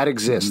 Like, that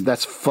exists. Mm-hmm.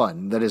 That's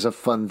fun. That is a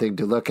fun thing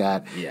to look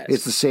at. Yes.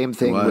 It's the same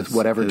thing with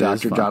whatever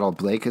Dr. Donald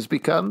Blake has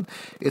become.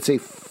 It's a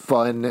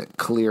fun,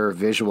 clear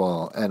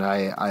visual, and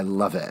I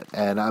love it.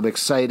 And I'm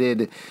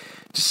excited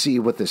to see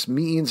what this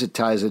means. It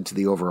ties into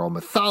the overall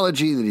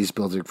mythology that he's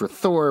building for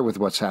Thor with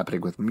what's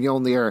happening with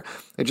Mjolnir.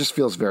 It just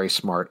feels very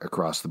smart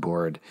across the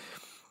board.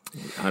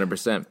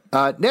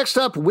 100%. Next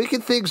up,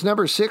 Wicked Things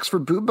 #6 for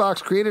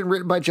Boombox, created and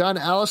written by John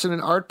Allison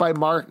and art by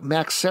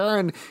Max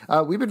Sarin.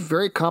 We've been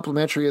very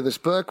complimentary of this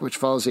book, which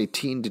follows a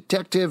teen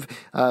detective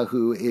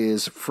who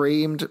is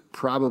framed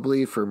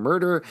probably for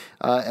murder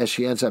as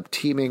she ends up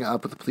teaming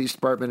up with the police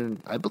department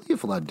in, I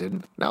believe,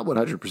 London. Not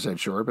 100%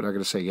 sure, but I'm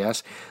going to say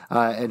yes.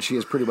 And she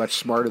is pretty much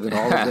smarter than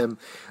all of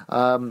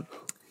them.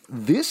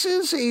 This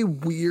is a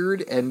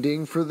weird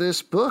ending for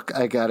this book,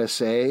 I gotta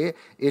say.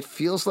 It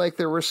feels like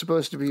there were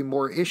supposed to be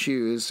more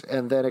issues,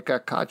 and then it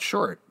got cut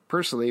short,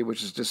 personally,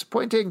 which is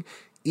disappointing,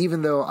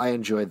 even though I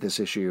enjoyed this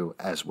issue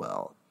as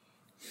well.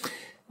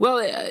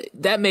 Well,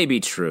 that may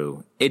be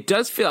true. It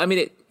does feel, I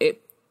mean,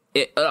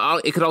 it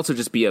could also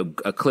just be a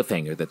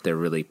cliffhanger that they're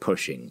really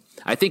pushing.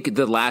 I think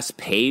the last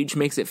page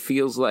makes it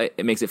feel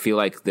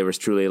like there was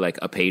truly like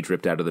a page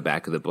ripped out of the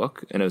back of the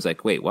book, and I was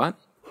like, wait, what?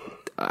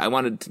 I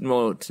wanted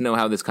to know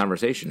how this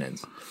conversation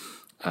ends.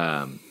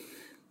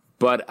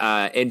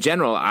 But in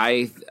general,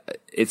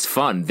 it's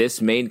fun.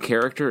 This main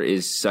character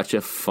is such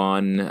a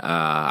fun.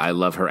 I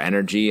love her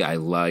energy. I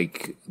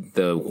like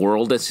the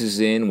world this is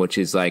in, which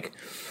is like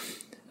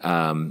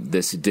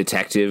this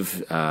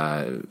detective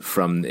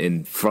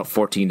from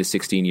 14 to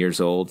 16 years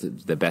old,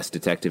 the best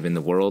detective in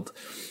the world.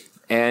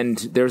 And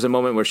there's a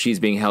moment where she's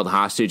being held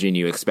hostage and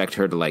you expect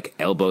her to like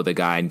elbow the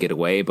guy and get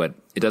away, but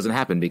it doesn't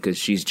happen because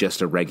she's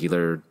just a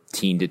regular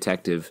teen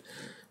detective.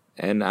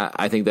 And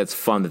I think that's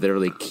fun that they're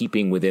really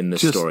keeping within the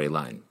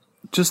storyline.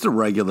 Just a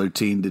regular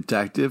teen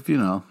detective,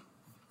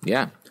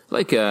 Yeah.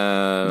 Like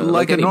a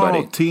anybody.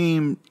 normal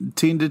teen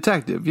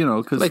detective,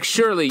 'cause like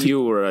surely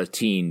you were a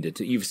teen.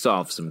 You've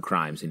solved some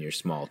crimes in your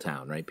small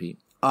town, right, Pete?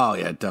 Oh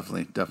yeah,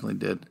 definitely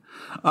did.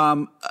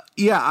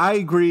 Yeah, I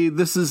agree.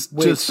 This is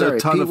a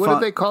ton Pete, of fun. what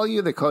did they call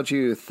you? They called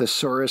you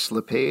Thesaurus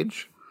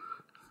LePage?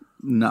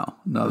 No,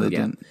 they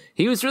didn't.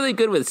 He was really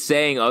good with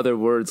saying other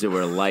words that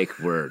were like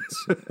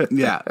words.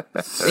 Yeah.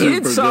 He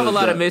didn't solve a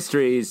lot of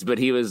mysteries, but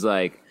he was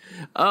like,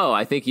 oh,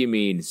 I think you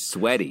mean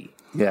sweaty.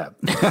 Yeah.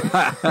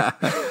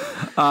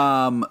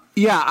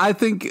 Yeah, I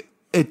think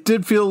it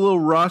did feel a little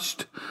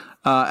rushed.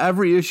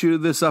 Every issue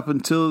of this up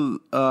until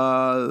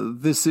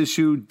this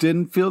issue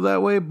didn't feel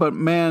that way, but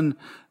man,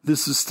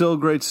 this is still a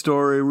great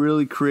story,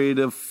 really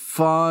creative,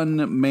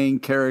 fun main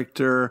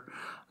character.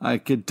 I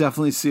could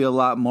definitely see a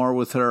lot more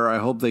with her. I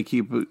hope they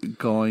keep it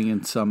going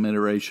in some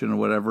iteration or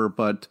whatever.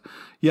 But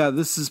yeah,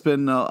 this has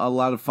been a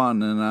lot of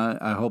fun, and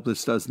I hope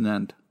this doesn't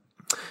end.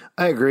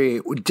 I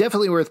agree.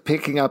 Definitely worth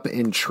picking up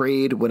in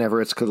trade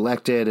whenever it's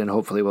collected, and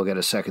hopefully we'll get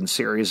a second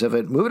series of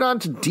it. Moving on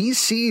to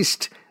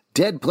Deceased.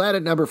 Dead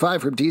Planet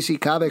 #5 from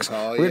DC Comics,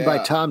 written by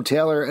Tom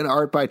Taylor and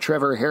art by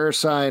Trevor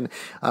Hairsine.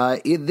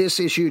 In this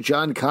issue,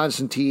 John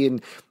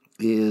Constantine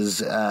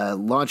is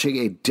launching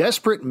a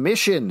desperate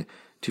mission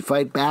to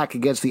fight back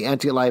against the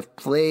anti-life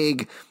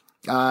plague,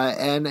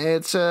 and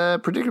it's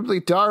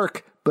predictably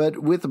dark, but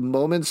with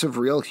moments of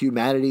real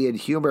humanity and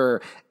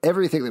humor.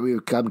 Everything that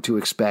we've come to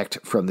expect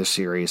from the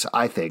series,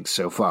 I think,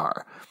 so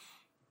far.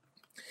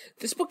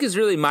 This book has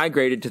really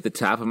migrated to the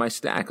top of my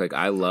stack. Like,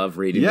 I love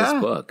reading this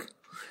book.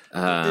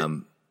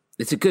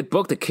 It's a good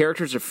book. The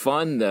characters are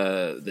fun.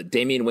 The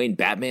Damian Wayne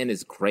Batman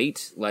is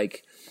great.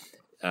 Like,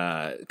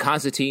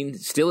 Constantine,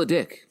 still a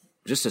dick.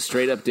 Just a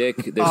straight up dick.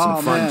 There's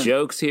some fun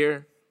jokes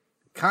here.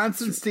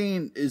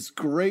 Constantine is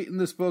great in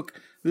this book.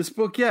 This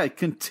book, it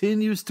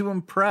continues to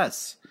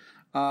impress.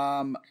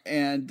 And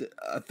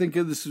I think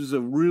this was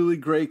a really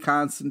great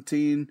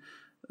Constantine,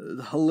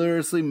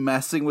 hilariously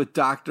messing with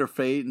Dr.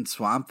 Fate and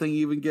Swamp Thing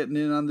even getting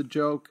in on the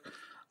joke.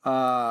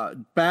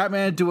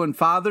 Batman doing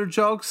father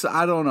jokes.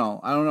 I don't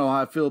know how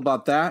I feel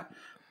about that.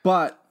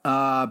 But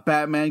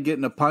Batman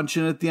getting a punch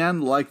in at the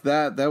end, like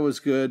that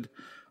was good.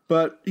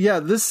 But yeah,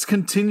 this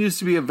continues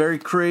to be a very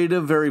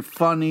creative, very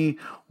funny,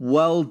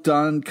 well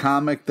done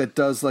comic that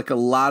does like a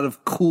lot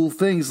of cool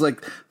things.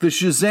 Like the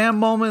Shazam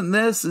moment in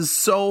this is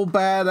so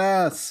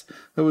badass.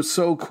 That was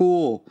so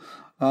cool.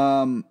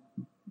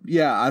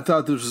 I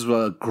thought this was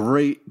a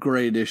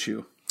great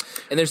issue.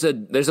 And there's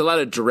a lot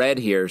of dread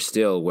here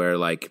still, where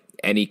like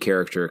any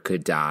character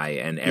could die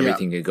and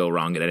everything could go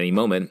wrong at any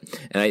moment.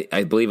 And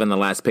I believe on the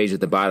last page at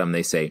the bottom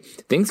they say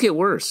things get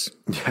worse.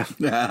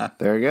 Yeah.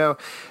 There you go.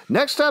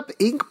 Next up,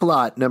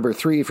 Inkblot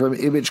 #3 from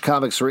Image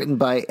Comics, written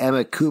by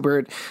Emma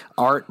Kubert,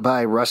 art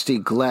by Rusty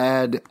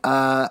Glad.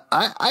 I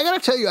gotta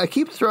tell you, I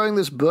keep throwing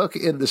this book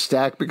in the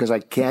stack because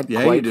I can't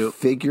quite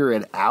figure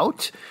it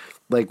out.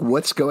 Like,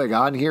 what's going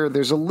on here?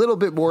 There's a little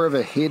bit more of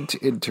a hint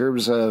in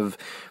terms of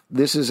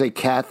this is a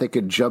cat that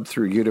could jump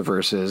through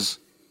universes.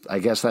 I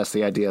guess that's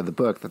the idea of the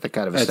book that they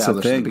kind of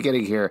established in the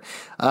beginning here.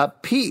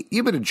 Pete,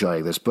 you've been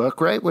enjoying this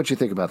book, right? What'd you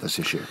think about this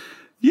issue?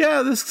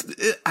 Yeah,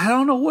 I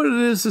don't know what it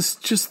is. It's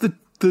just the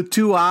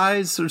two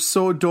eyes are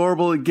so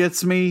adorable. It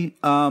gets me.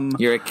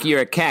 You're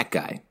a cat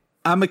guy.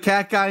 I'm a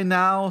cat guy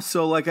now,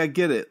 so like I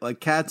get it. Like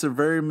cats are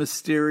very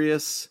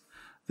mysterious.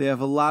 They have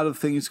a lot of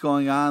things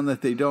going on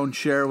that they don't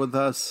share with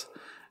us.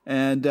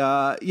 And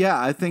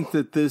I think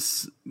that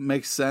this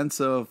makes sense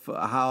of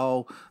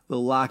how the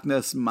Loch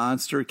Ness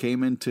Monster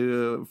came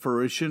into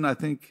fruition. I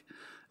think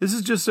this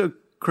is just a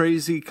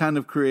crazy kind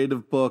of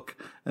creative book,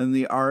 and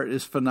the art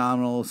is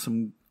phenomenal.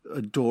 Some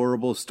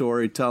adorable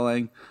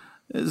storytelling.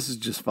 This is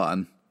just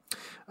fun.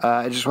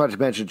 I just wanted to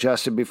mention,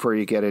 Justin, before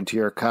you get into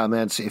your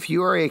comments, if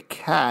you are a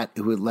cat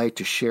who would like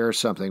to share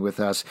something with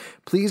us,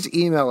 please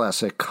email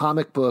us at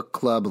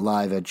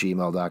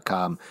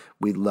comicbookclublive@gmail.com.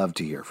 We'd love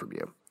to hear from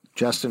you.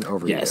 Justin,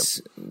 over to you.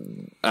 Yes.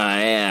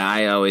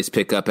 I always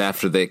pick up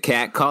after the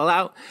cat call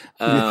out.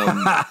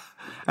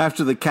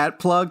 After the cat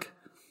plug?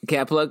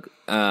 Cat plug.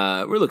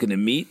 We're looking to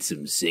meet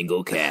some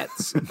single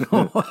cats.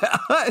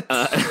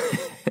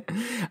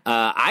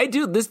 I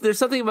do this. There's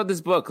something about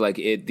this book. Like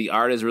the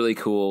art is really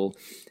cool.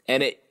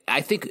 And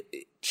I think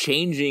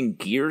changing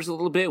gears a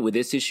little bit with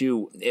this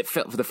issue, it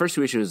felt for the first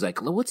two issues, it was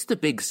like, well, what's the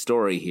big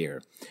story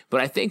here?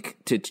 But I think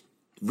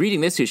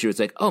reading this issue, it's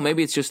like, oh,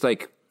 maybe it's just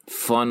like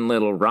fun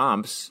little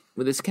romps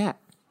with this cat.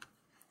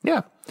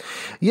 Yeah,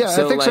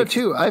 so I think so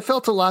too. I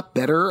felt a lot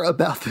better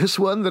about this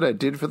one than I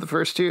did for the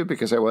first two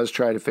because I was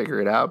trying to figure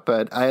it out,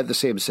 but I had the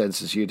same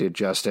sense as you did,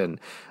 Justin.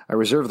 I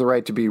reserve the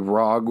right to be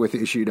wrong with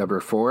issue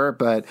 #4,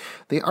 but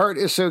the art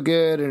is so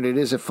good, and it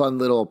is a fun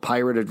little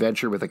pirate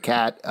adventure with a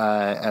cat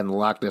and the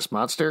Loch Ness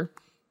Monster.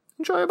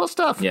 Enjoyable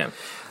stuff. Yeah.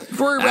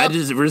 I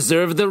just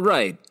reserve the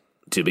right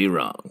to be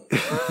wrong.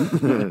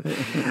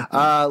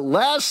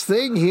 Last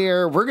thing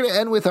here, we're going to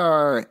end with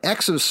our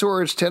X of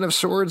Swords, 10 of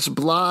Swords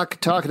block,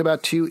 talking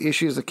about two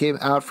issues that came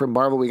out from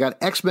Marvel. We got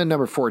X-Men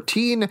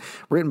 #14,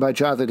 written by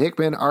Jonathan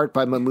Hickman, art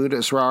by Mahmoud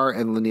Asrar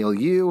and Lanil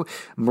Yu.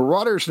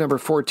 Marauders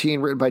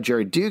 #14, written by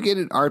Jerry Dugan,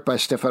 and art by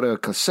Stefano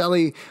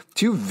Caselli.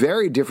 Two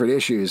very different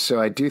issues, so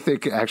I do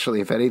think,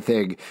 actually, if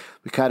anything,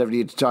 we kind of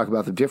need to talk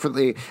about them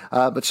differently.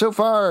 But so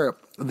far,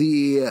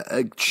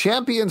 the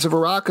champions of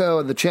Arakko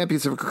and the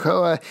champions of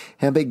Krakoa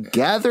have been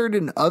gathered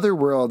in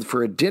Otherworld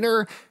for a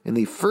dinner. In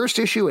the first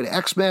issue at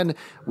X-Men,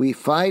 we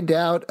find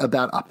out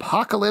about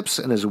Apocalypse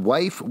and his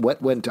wife,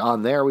 what went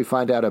on there. We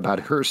find out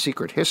about her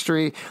secret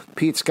history.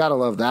 Pete's got to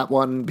love that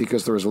one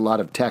because there was a lot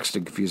of text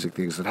and confusing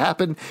things that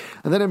happened.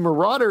 And then in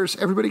Marauders,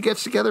 everybody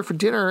gets together for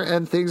dinner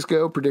and things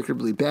go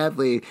predictably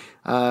badly.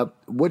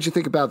 What'd you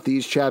think about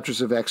these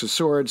chapters of X of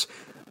Swords?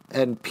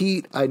 And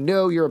Pete, I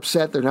know you're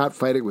upset they're not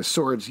fighting with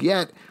swords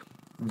yet.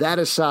 That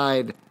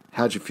aside,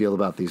 how'd you feel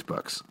about these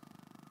books?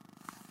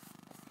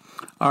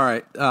 All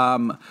right.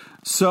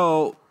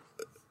 So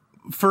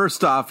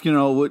first off,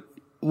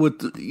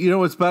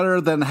 what's better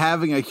than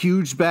having a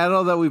huge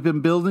battle that we've been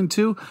building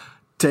to?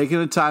 Taking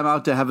a time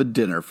out to have a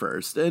dinner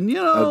first. And,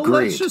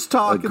 let's just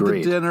talk at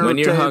the dinner when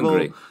you're table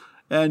hungry.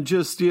 And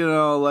just,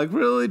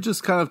 really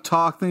just kind of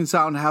talk things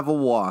out and have a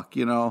walk,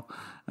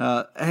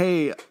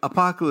 hey,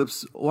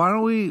 Apocalypse, why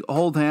don't we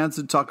hold hands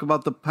and talk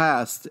about the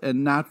past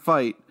and not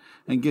fight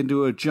and get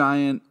into a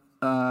giant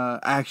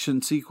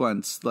action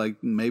sequence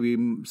like maybe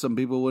some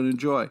people would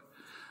enjoy?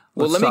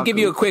 Well, let me give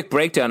you a quick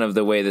breakdown of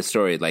the way the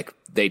story, like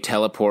they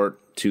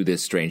teleport to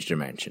this strange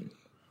dimension.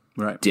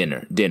 Right.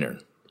 Dinner,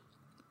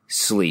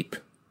 sleep,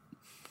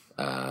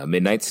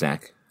 midnight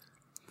snack,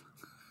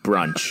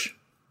 brunch,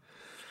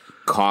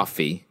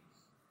 coffee,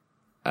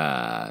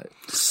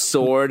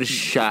 sword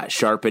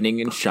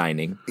sharpening and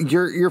shining.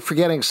 You're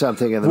forgetting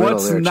something in the middle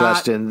there,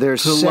 Justin.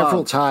 There's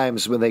several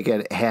times when they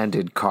get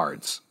handed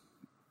cards.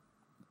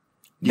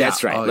 Yeah.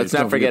 That's right. Let's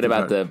not forget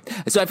about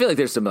So I feel like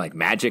there's some like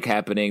magic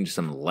happening, just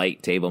some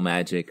light table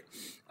magic.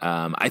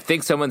 I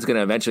think someone's going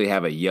to eventually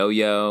have a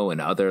yo-yo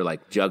and other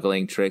like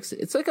juggling tricks.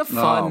 It's like a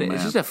fun.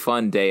 It's just a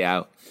fun day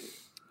out.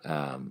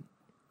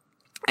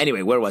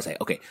 Anyway, where was I?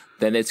 Okay,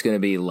 then it's going to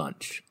be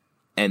lunch.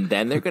 And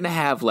then they're going to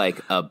have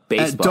like a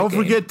baseball and don't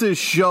game. forget to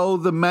show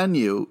the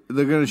menu.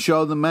 They're going to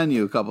show the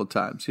menu a couple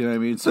times. You know what I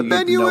mean? So the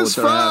menu was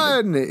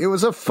fun. It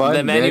was a fun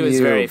The menu is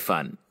very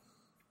fun.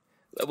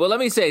 Well, let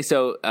me say,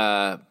 so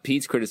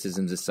Pete's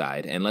criticisms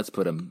aside, and let's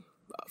put them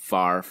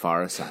far,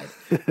 far aside.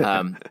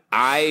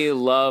 I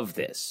love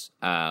this.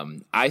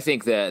 I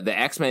think the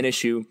X-Men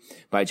issue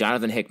by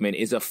Jonathan Hickman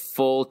is a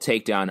full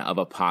takedown of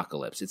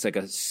Apocalypse. It's like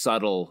a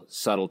subtle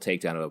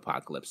takedown of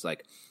Apocalypse.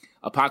 Like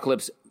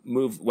Apocalypse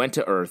went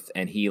to Earth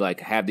and he like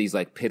had these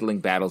like piddling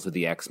battles with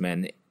the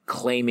X-Men,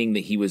 claiming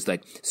that he was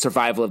like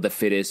survival of the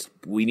fittest.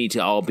 We need to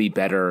all be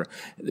better.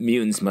 The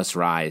mutants must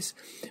rise.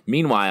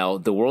 Meanwhile,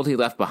 the world he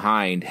left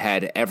behind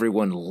had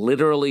everyone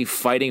literally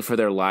fighting for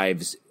their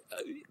lives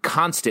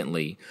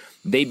constantly.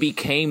 They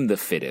became the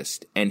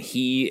fittest, and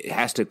he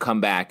has to come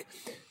back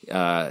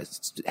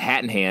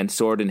hat in hand,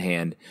 sword in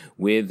hand,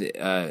 with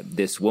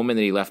this woman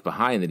that he left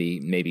behind that he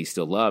maybe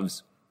still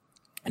loves,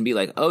 and be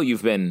like, oh,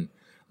 you've been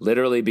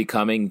literally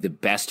becoming the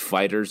best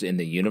fighters in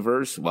the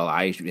universe while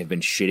I have been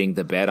shitting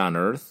the bed on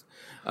Earth.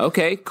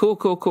 Okay,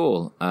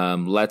 cool.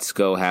 Let's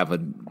go have a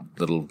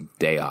little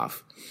day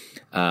off.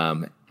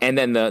 And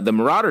then the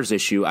Marauders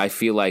issue, I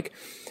feel like,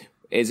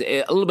 is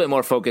a little bit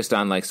more focused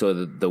on like sort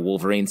of the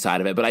Wolverine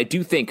side of it. But I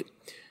do think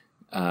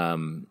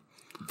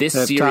this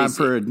series, time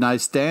for a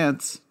nice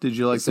dance. Did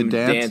you like the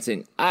dance?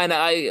 Dancing? And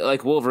I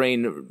like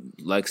Wolverine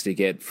likes to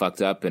get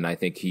fucked up, and I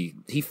think he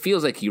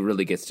feels like he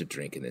really gets to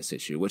drink in this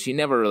issue, which he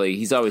never really.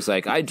 He's always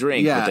like, I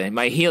drink, but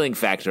my healing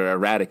factor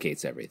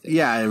eradicates everything.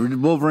 Yeah,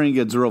 Wolverine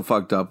gets real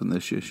fucked up in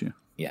this issue.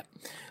 Yeah,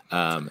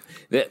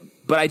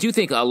 but I do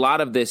think a lot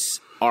of this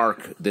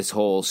arc, this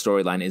whole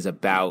storyline, is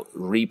about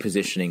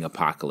repositioning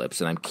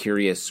Apocalypse, and I'm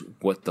curious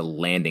what the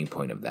landing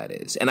point of that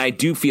is. And I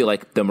do feel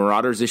like the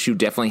Marauders issue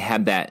definitely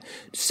had that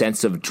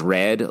sense of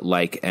dread,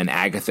 like an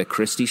Agatha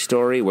Christie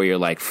story, where you're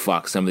like,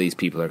 fuck, some of these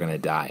people are going to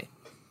die.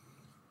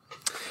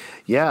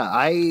 Yeah,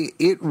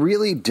 it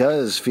really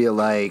does feel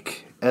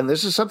like, and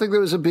this is something that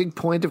was a big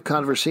point of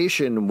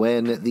conversation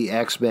when the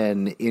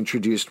X-Men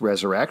introduced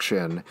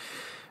Resurrection.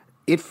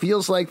 It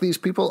feels like these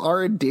people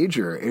are in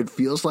danger. It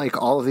feels like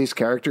all of these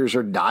characters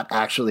are not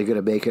actually going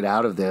to make it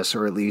out of this,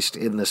 or at least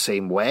in the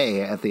same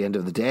way at the end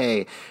of the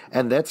day.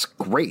 And that's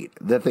great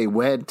that they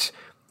went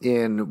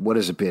in, what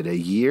has it been, a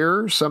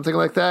year, something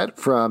like that,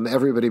 from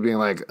everybody being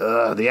like,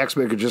 the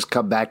X-Men could just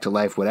come back to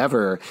life,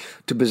 whatever,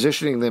 to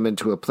positioning them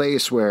into a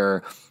place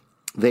where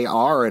they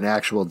are in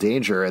actual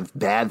danger and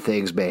bad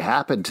things may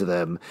happen to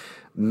them.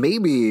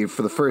 Maybe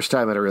for the first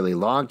time in a really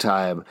long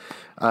time.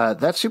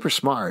 That's super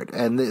smart.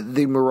 And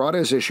the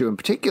Marauders issue in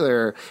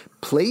particular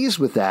plays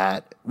with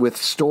that, with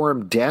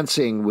Storm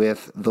dancing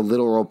with the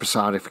literal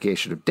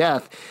personification of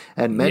death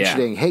and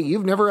mentioning, hey,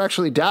 you've never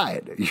actually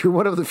died. You're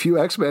one of the few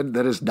X-Men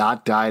that has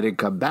not died and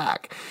come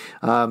back.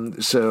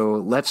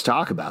 So let's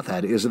talk about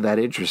that. Isn't that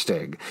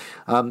interesting?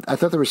 I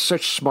thought there was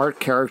such smart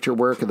character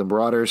work in the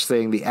Marauders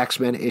thing, the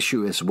X-Men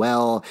issue as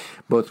well,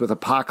 both with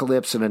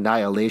Apocalypse and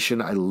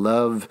Annihilation. I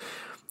love,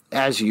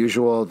 as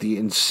usual, the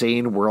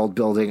insane world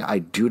building. I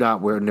do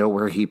not know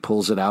where he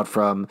pulls it out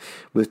from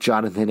with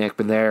Jonathan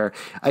Hickman there.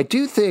 I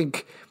do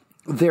think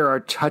there are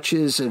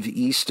touches of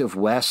east of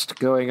west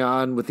going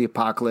on with the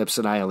Apocalypse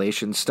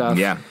Annihilation stuff.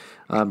 Yeah.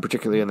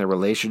 particularly in the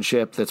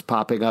relationship that's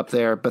popping up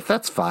there. But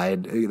that's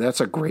fine.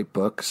 That's a great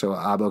book, so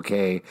I'm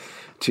okay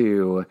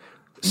to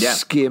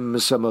skim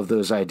some of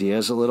those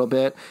ideas a little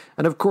bit.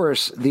 And of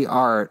course, the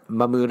art,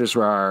 Mahmoud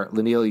Asrar,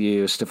 Lanil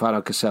Yu,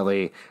 Stefano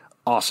Caselli,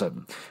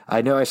 awesome.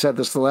 I know I said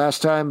this the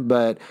last time,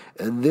 but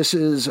this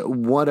is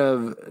one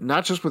of,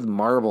 not just with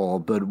Marvel,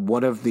 but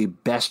one of the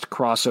best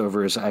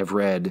crossovers I've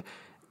read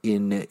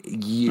in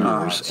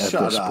years at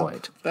this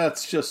point.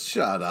 That's just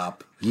shut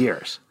up.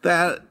 Years.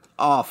 That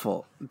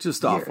awful.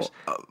 Just awful.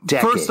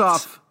 Decades. First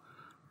off,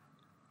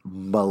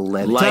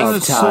 millennia Ten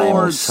of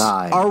Swords.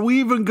 time. Are we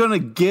even going to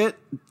get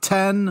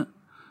 10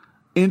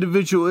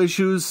 individual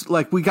issues?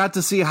 Like, we got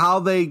to see how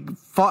they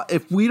fought.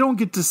 If we don't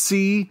get to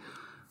see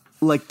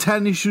like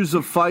 10 issues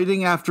of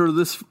fighting after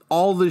this,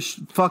 all this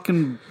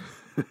fucking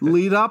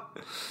lead up.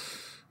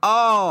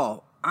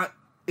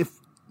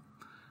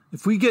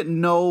 If we get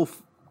I'm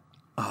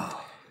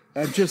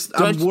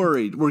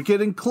worried. We're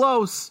getting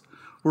close.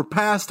 We're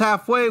past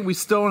halfway. We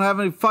still don't have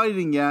any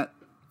fighting yet.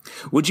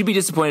 Would you be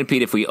disappointed,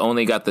 Pete, if we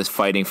only got this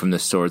fighting from the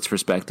sword's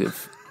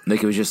perspective?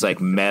 Like it was just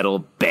like metal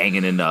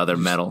banging into other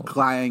metal.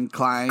 Clang,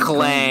 clang.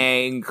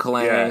 Clang,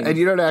 clang. Yeah, and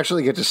you don't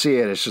actually get to see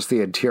it. It's just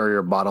the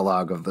interior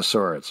monologue of the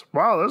swords.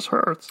 Wow, this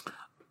hurts.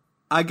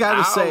 I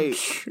gotta say,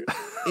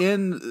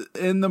 in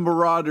the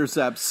Marauders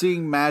app,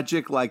 seeing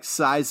Magic like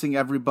sizing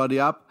everybody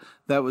up,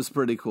 that was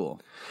pretty cool.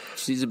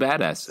 She's a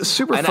badass.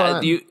 Super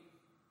fun.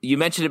 You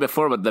mentioned it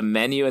before, but the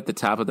menu at the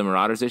top of the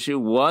Marauders issue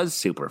was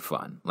super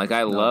fun. Like,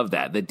 I love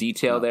that. The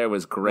detail there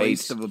was great.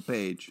 Waste of a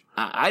page.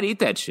 I'd eat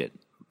that shit.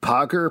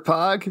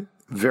 Pog,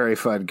 very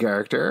fun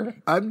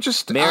character. I'm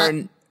just...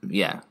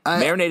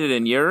 marinated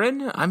in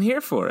urine, I'm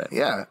here for it.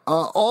 Yeah.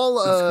 All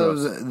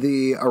of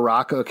the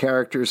Arakko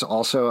characters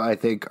also, I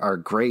think, are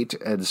great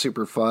and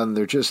super fun.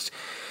 They're just...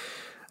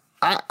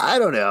 I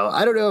don't know.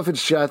 I don't know if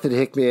it's Jonathan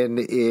Hickman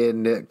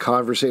in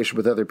conversation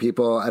with other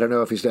people. I don't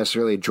know if he's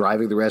necessarily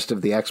driving the rest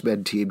of the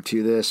X-Men team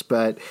to this,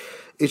 but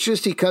it's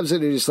just he comes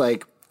in and he's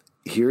like,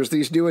 here's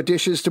these new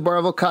additions to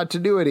Marvel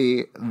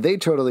continuity. They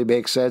totally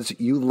make sense.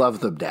 You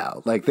love them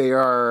now. Like, they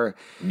are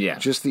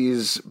just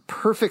these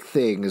perfect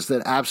things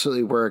that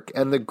absolutely work.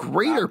 And the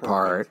greater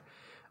part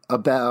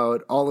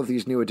about all of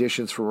these new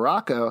additions for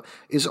Arakko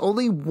is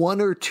only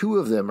one or two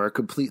of them are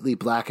completely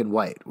black and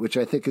white, which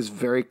I think is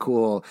very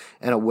cool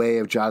and a way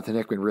of Jonathan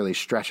Hickman really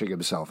stretching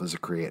himself as a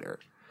creator.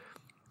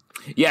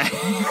 Yeah.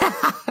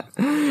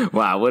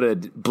 Wow, what a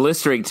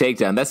blistering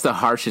takedown. That's the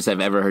harshest I've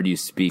ever heard you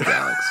speak,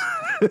 Alex.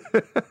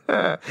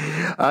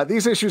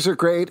 These issues are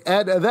great.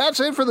 And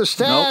that's it for the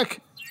stack. Nope.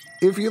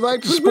 If you'd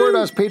like to support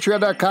us,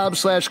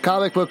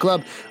 patreon.com/Comic Book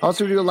Club.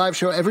 Also, we do a live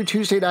show every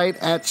Tuesday night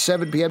at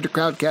 7 p.m. to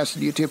Crowdcast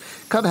on YouTube.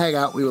 Come hang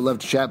out. We would love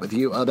to chat with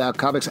you about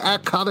comics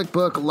at Comic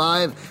Book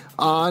Live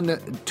on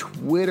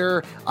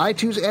Twitter,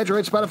 iTunes,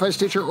 Android, Spotify,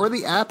 Stitcher, or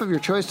the app of your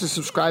choice to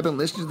subscribe and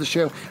listen to the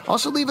show.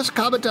 Also, leave us a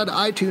comment on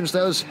iTunes.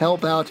 Those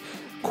help out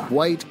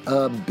quite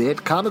a bit.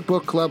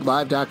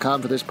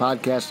 ComicBookClubLive.com for this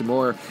podcast and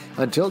more.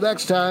 Until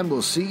next time,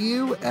 we'll see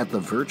you at the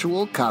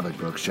virtual comic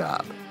book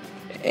shop.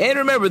 And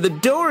remember, the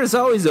door is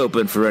always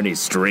open for any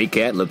stray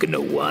cat looking to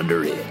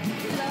wander in.